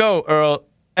 I gotta go, Earl.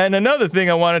 And another thing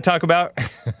I want to talk about.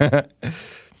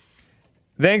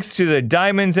 Thanks to the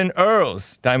Diamonds and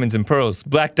Earls. Diamonds and Pearls.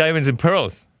 Black Diamonds and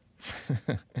Pearls.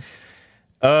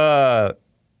 That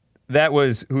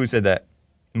was, who said that?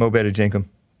 Mo Betta Jenkum.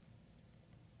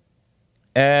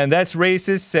 And that's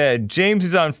racist, said, James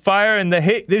is on fire, and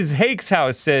this is Hake's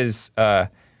house, says,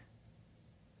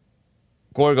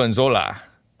 Gorgonzola.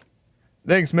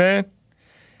 Thanks, man.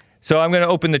 So I'm going to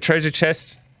open the treasure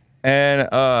chest, and,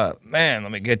 man,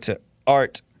 let me get to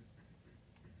Art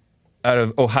out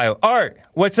of Ohio. Art,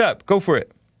 what's up? Go for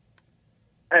it.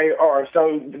 Hey, all right.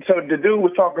 So the dude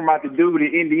was talking about the dude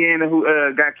in Indiana who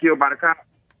got killed by the cops.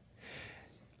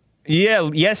 Yeah,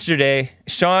 yesterday,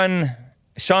 Sean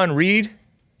Reed.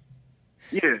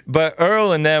 Yeah. But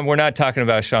Earl and them were not talking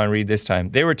about Sean Reed this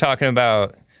time. They were talking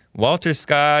about Walter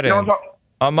Scott and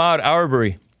Ahmaud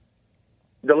Arbery.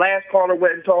 The last caller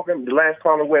wasn't talking. The last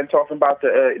caller wasn't talking about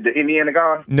the Indiana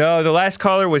guy. No, the last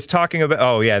caller was talking about.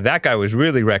 Oh yeah, that guy was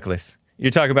really reckless.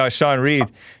 You're talking about Sean Reed.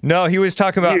 No, he was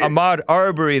talking about Ahmaud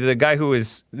Arbery, the guy who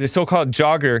was the so-called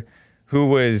jogger, who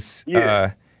was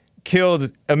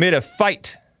killed amid a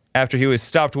fight after he was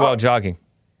stopped while jogging.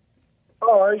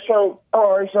 All right,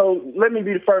 so let me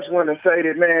be the first one to say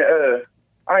that, man.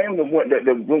 I am the one that's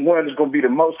going to be the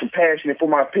most compassionate for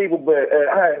my people, but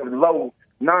I have low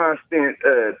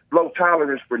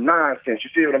tolerance for nonsense. You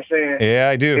see what I'm saying? Yeah,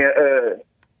 I do. And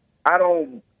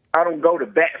I don't go to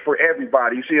bat for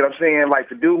everybody. You see what I'm saying? Like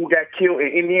the dude who got killed in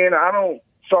Indiana.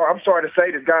 I'm sorry to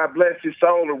say that God bless his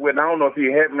soul or whatnot. I don't know if he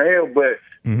in heaven or hell, but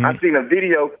I seen a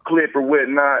video clip or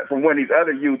whatnot from one of these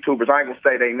other YouTubers. I ain't gonna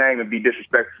say their name and be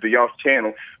disrespectful to y'all's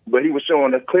channel, but he was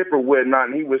showing a clip or whatnot,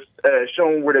 and he was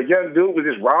showing where the young dude was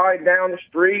just riding down the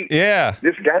street. Yeah,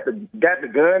 just got the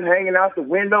gun hanging out the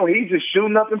window. He's just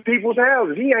shooting up in people's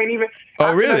houses. He ain't even.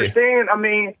 Oh, really? Understand? I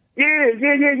mean, yeah.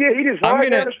 He just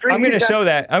riding down the street. I'm gonna show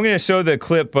that. I'm gonna show the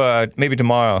clip maybe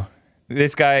tomorrow.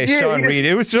 This guy, Sean Reed.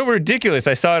 It was so ridiculous.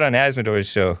 I saw it on Asmodor's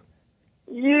show.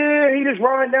 Yeah, he just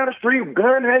riding down the street,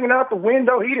 gun hanging out the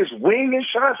window. He just winging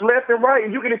shots left and right,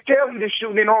 and you can just tell he just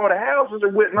shooting in all the houses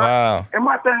and whatnot. Wow. And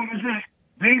my thing is this: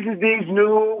 these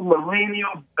new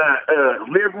millennial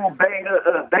liberal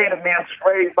beta males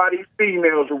raised by these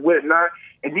females or whatnot,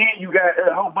 and then you got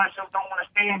a whole bunch of them don't want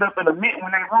to stand up and admit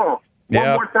when they're wrong. One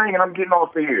more thing, and I'm getting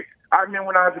off of here. I remember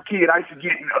when I was a kid, I used to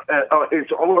get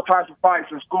into all types of fights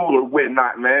in school or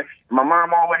whatnot, man. My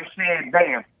mom always said,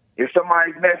 damn, if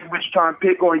somebody's messing with you trying to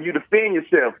pick on you, defend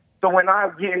yourself. So when I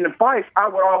would get in the fights, I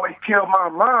would always tell my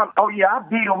mom, oh, yeah, I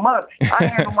beat them up. I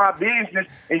handle my business.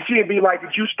 And she'd be like,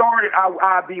 if you started,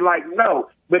 I'd be like, no.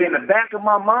 But in the back of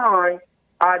my mind,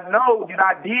 I know that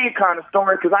I did kind of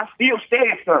start because I still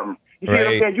said something. You see what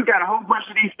I'm saying? You got a whole bunch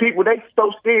of these people, they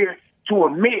so scared to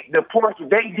admit the parts that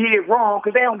they did wrong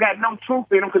because they don't got no truth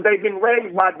in them because they've been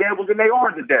raised by devils and they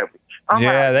are the devil.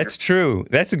 Yeah, that's true.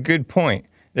 That's a good point.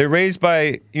 They're raised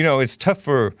by, it's tough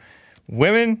for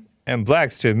women and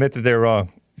blacks to admit that they're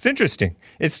wrong. It's interesting.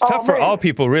 It's tough for all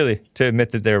people, really, to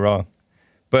admit that they're wrong.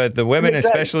 But the women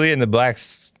especially and the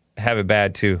blacks have it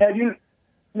bad, too. Have you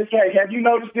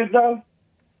noticed this, though?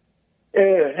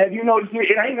 Have you noticed it?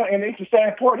 It ain't, and it's a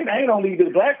sad part. It ain't only the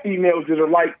black females that are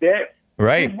like that.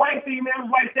 Right. There's white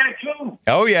females like that, too.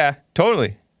 Oh, yeah.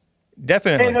 Totally.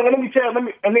 Definitely. And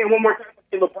and then one more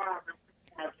time.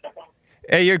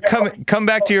 Hey, you're coming. Come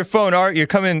back to your phone, Art.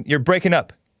 You're breaking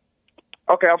up.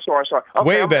 Okay, I'm sorry. Okay,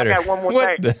 way better. I got one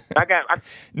more thing.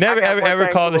 Never ever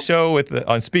call the show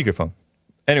on speakerphone.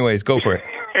 Anyways, go for it.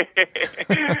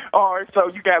 All right, so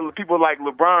you got people like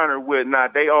LeBron or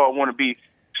whatnot. They all want to be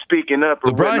speaking up.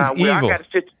 Or LeBron's whatnot.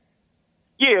 evil.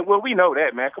 Yeah, well, we know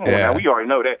that, man. Come on now, we already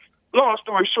know that. Long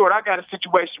story short, I got a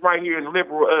situation right here in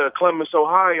liberal Columbus,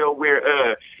 Ohio,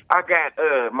 where I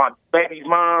got my baby's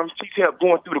mom. She's helped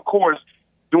going through the courts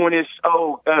doing this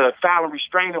filing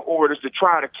restraining orders to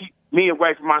try to keep me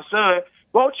away from my son.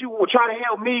 Won't you try to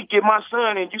help me get my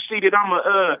son? And you see that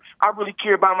I really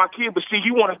care about my kid. But see,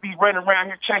 you want to be running around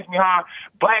here chasing behind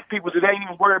black people that ain't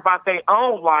even worried about their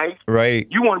own life. Right.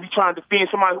 You want to be trying to defend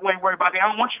somebody who ain't worried about their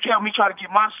own. Why don't you tell me try to get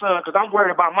my son? Because I'm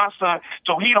worried about my son,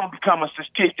 so he don't become a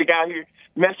statistic out here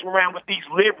messing around with these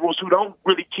liberals who don't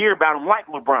really care about him,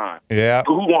 like LeBron. Yeah.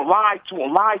 Who want to lie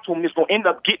to him. It's going to end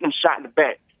up getting him shot in the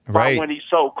back by one of these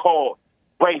so-called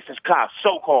racist cops,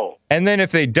 so-called. And then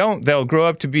if they don't, they'll grow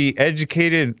up to be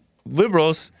educated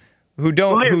liberals who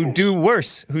do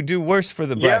worse for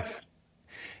the blacks.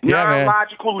 Yeah,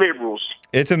 non-logical liberals.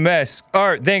 It's a mess.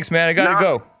 Art, thanks, man. I gotta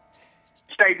go.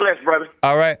 Stay blessed, brother.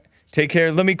 All right. Take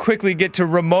care. Let me quickly get to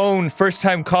Ramon,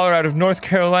 first-time caller out of North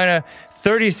Carolina.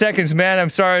 30 seconds, man. I'm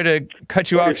sorry to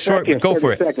cut you off short, but go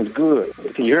for it. 30 seconds, good.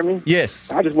 Can you hear me?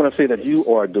 Yes. I just want to say that you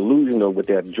are delusional with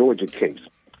that Georgia case.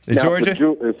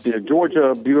 Georgia? It's the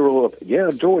Georgia Bureau of...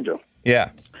 Yeah, Georgia. Yeah.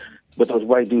 But those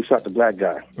white dudes shot the black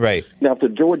guy. Right. Now, if the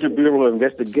Georgia Bureau of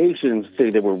Investigations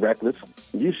say they were reckless,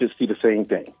 you should see the same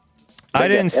thing. I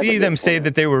didn't see them say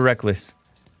that they were reckless.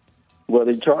 Well,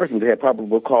 they charged them. They had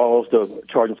probable cause to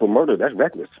charge them for murder. That's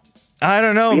reckless. I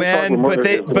don't know, man.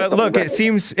 But look, it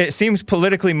seems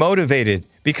politically motivated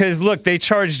because look, they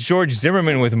charged George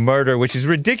Zimmerman with murder, which is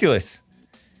ridiculous.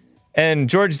 And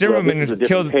George Zimmerman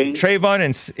killed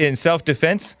Trayvon in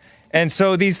self-defense, And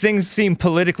so these things seem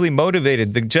politically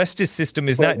motivated. The justice system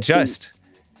is not just.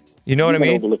 You know what I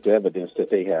mean? Overlook the evidence that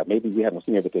they have. Maybe we haven't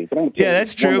seen everything. But I'm gonna tell Yeah, you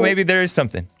that's one true. more Maybe there is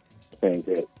something. thing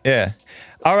that Yeah.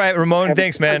 All right, Ramon,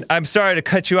 thanks, man. I'm sorry to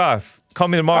cut you off. Call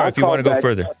me tomorrow if you want to go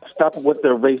further. Stop with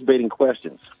the race baiting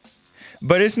questions.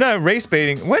 But it's not race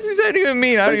baiting. What does that even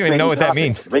mean? I don't even know what that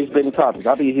means. Race baiting topics.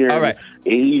 I'll be hearing All right.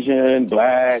 Asian,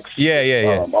 blacks.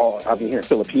 Yeah. I'll be hearing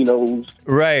Filipinos.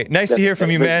 Right. Nice to hear from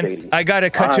you, man. Baiting. I got to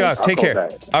cut you All off. right, Take I'll care. call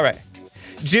back. All right.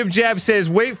 Jib Jab says,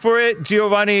 wait for it.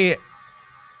 Giovanni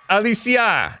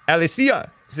Alicia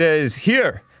says,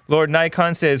 here. Lord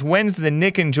Nikon says, when's the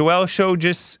Nick and Joel show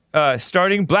just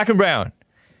starting? Black and brown.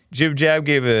 Jib Jab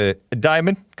gave a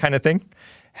diamond kind of thing.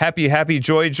 Happy,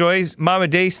 joy. Mama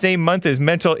Day, same month as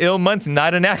mental ill month,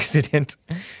 not an accident.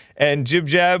 And Jib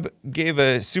Jab gave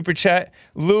a super chat.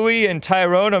 Louie and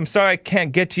Tyrone, I'm sorry I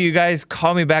can't get to you guys.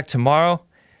 Call me back tomorrow.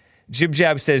 Jib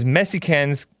Jab says,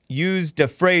 Mexicans used the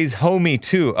phrase homie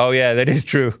too. Oh yeah, that is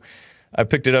true. I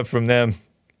picked it up from them.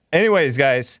 Anyways,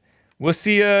 guys, we'll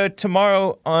see you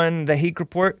tomorrow on the Hake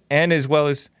Report and as well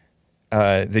as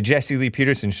the Jesse Lee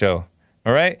Peterson show.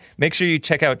 All right? Make sure you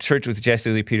check out Church with Jesse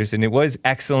Lee Peterson. It was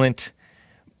excellent.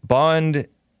 Bond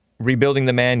Rebuilding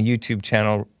the Man YouTube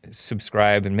channel.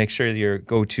 Subscribe and make sure you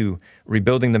go to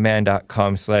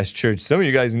rebuildingtheman.com/church. Some of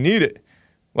you guys need it.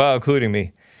 Well, including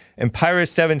me. And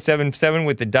Pyrus777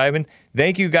 with the diamond.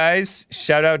 Thank you guys.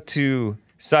 Shout out to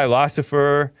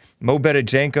Silosopher, Mo Betta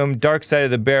Jankum, Dark Side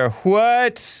of the Bear.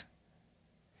 What?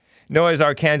 Noah's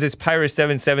Arkansas,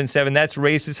 Pyrus777, that's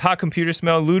racist. Hot Computer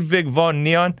Smell, Ludwig von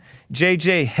Neon,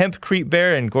 JJ, Hempcrete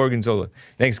Bear, and Gorgonzola.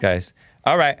 Thanks, guys.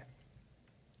 All right.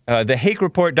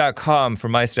 TheHakeReport.com for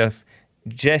my stuff.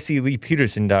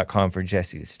 JesseLeePeterson.com for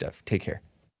Jesse's stuff. Take care.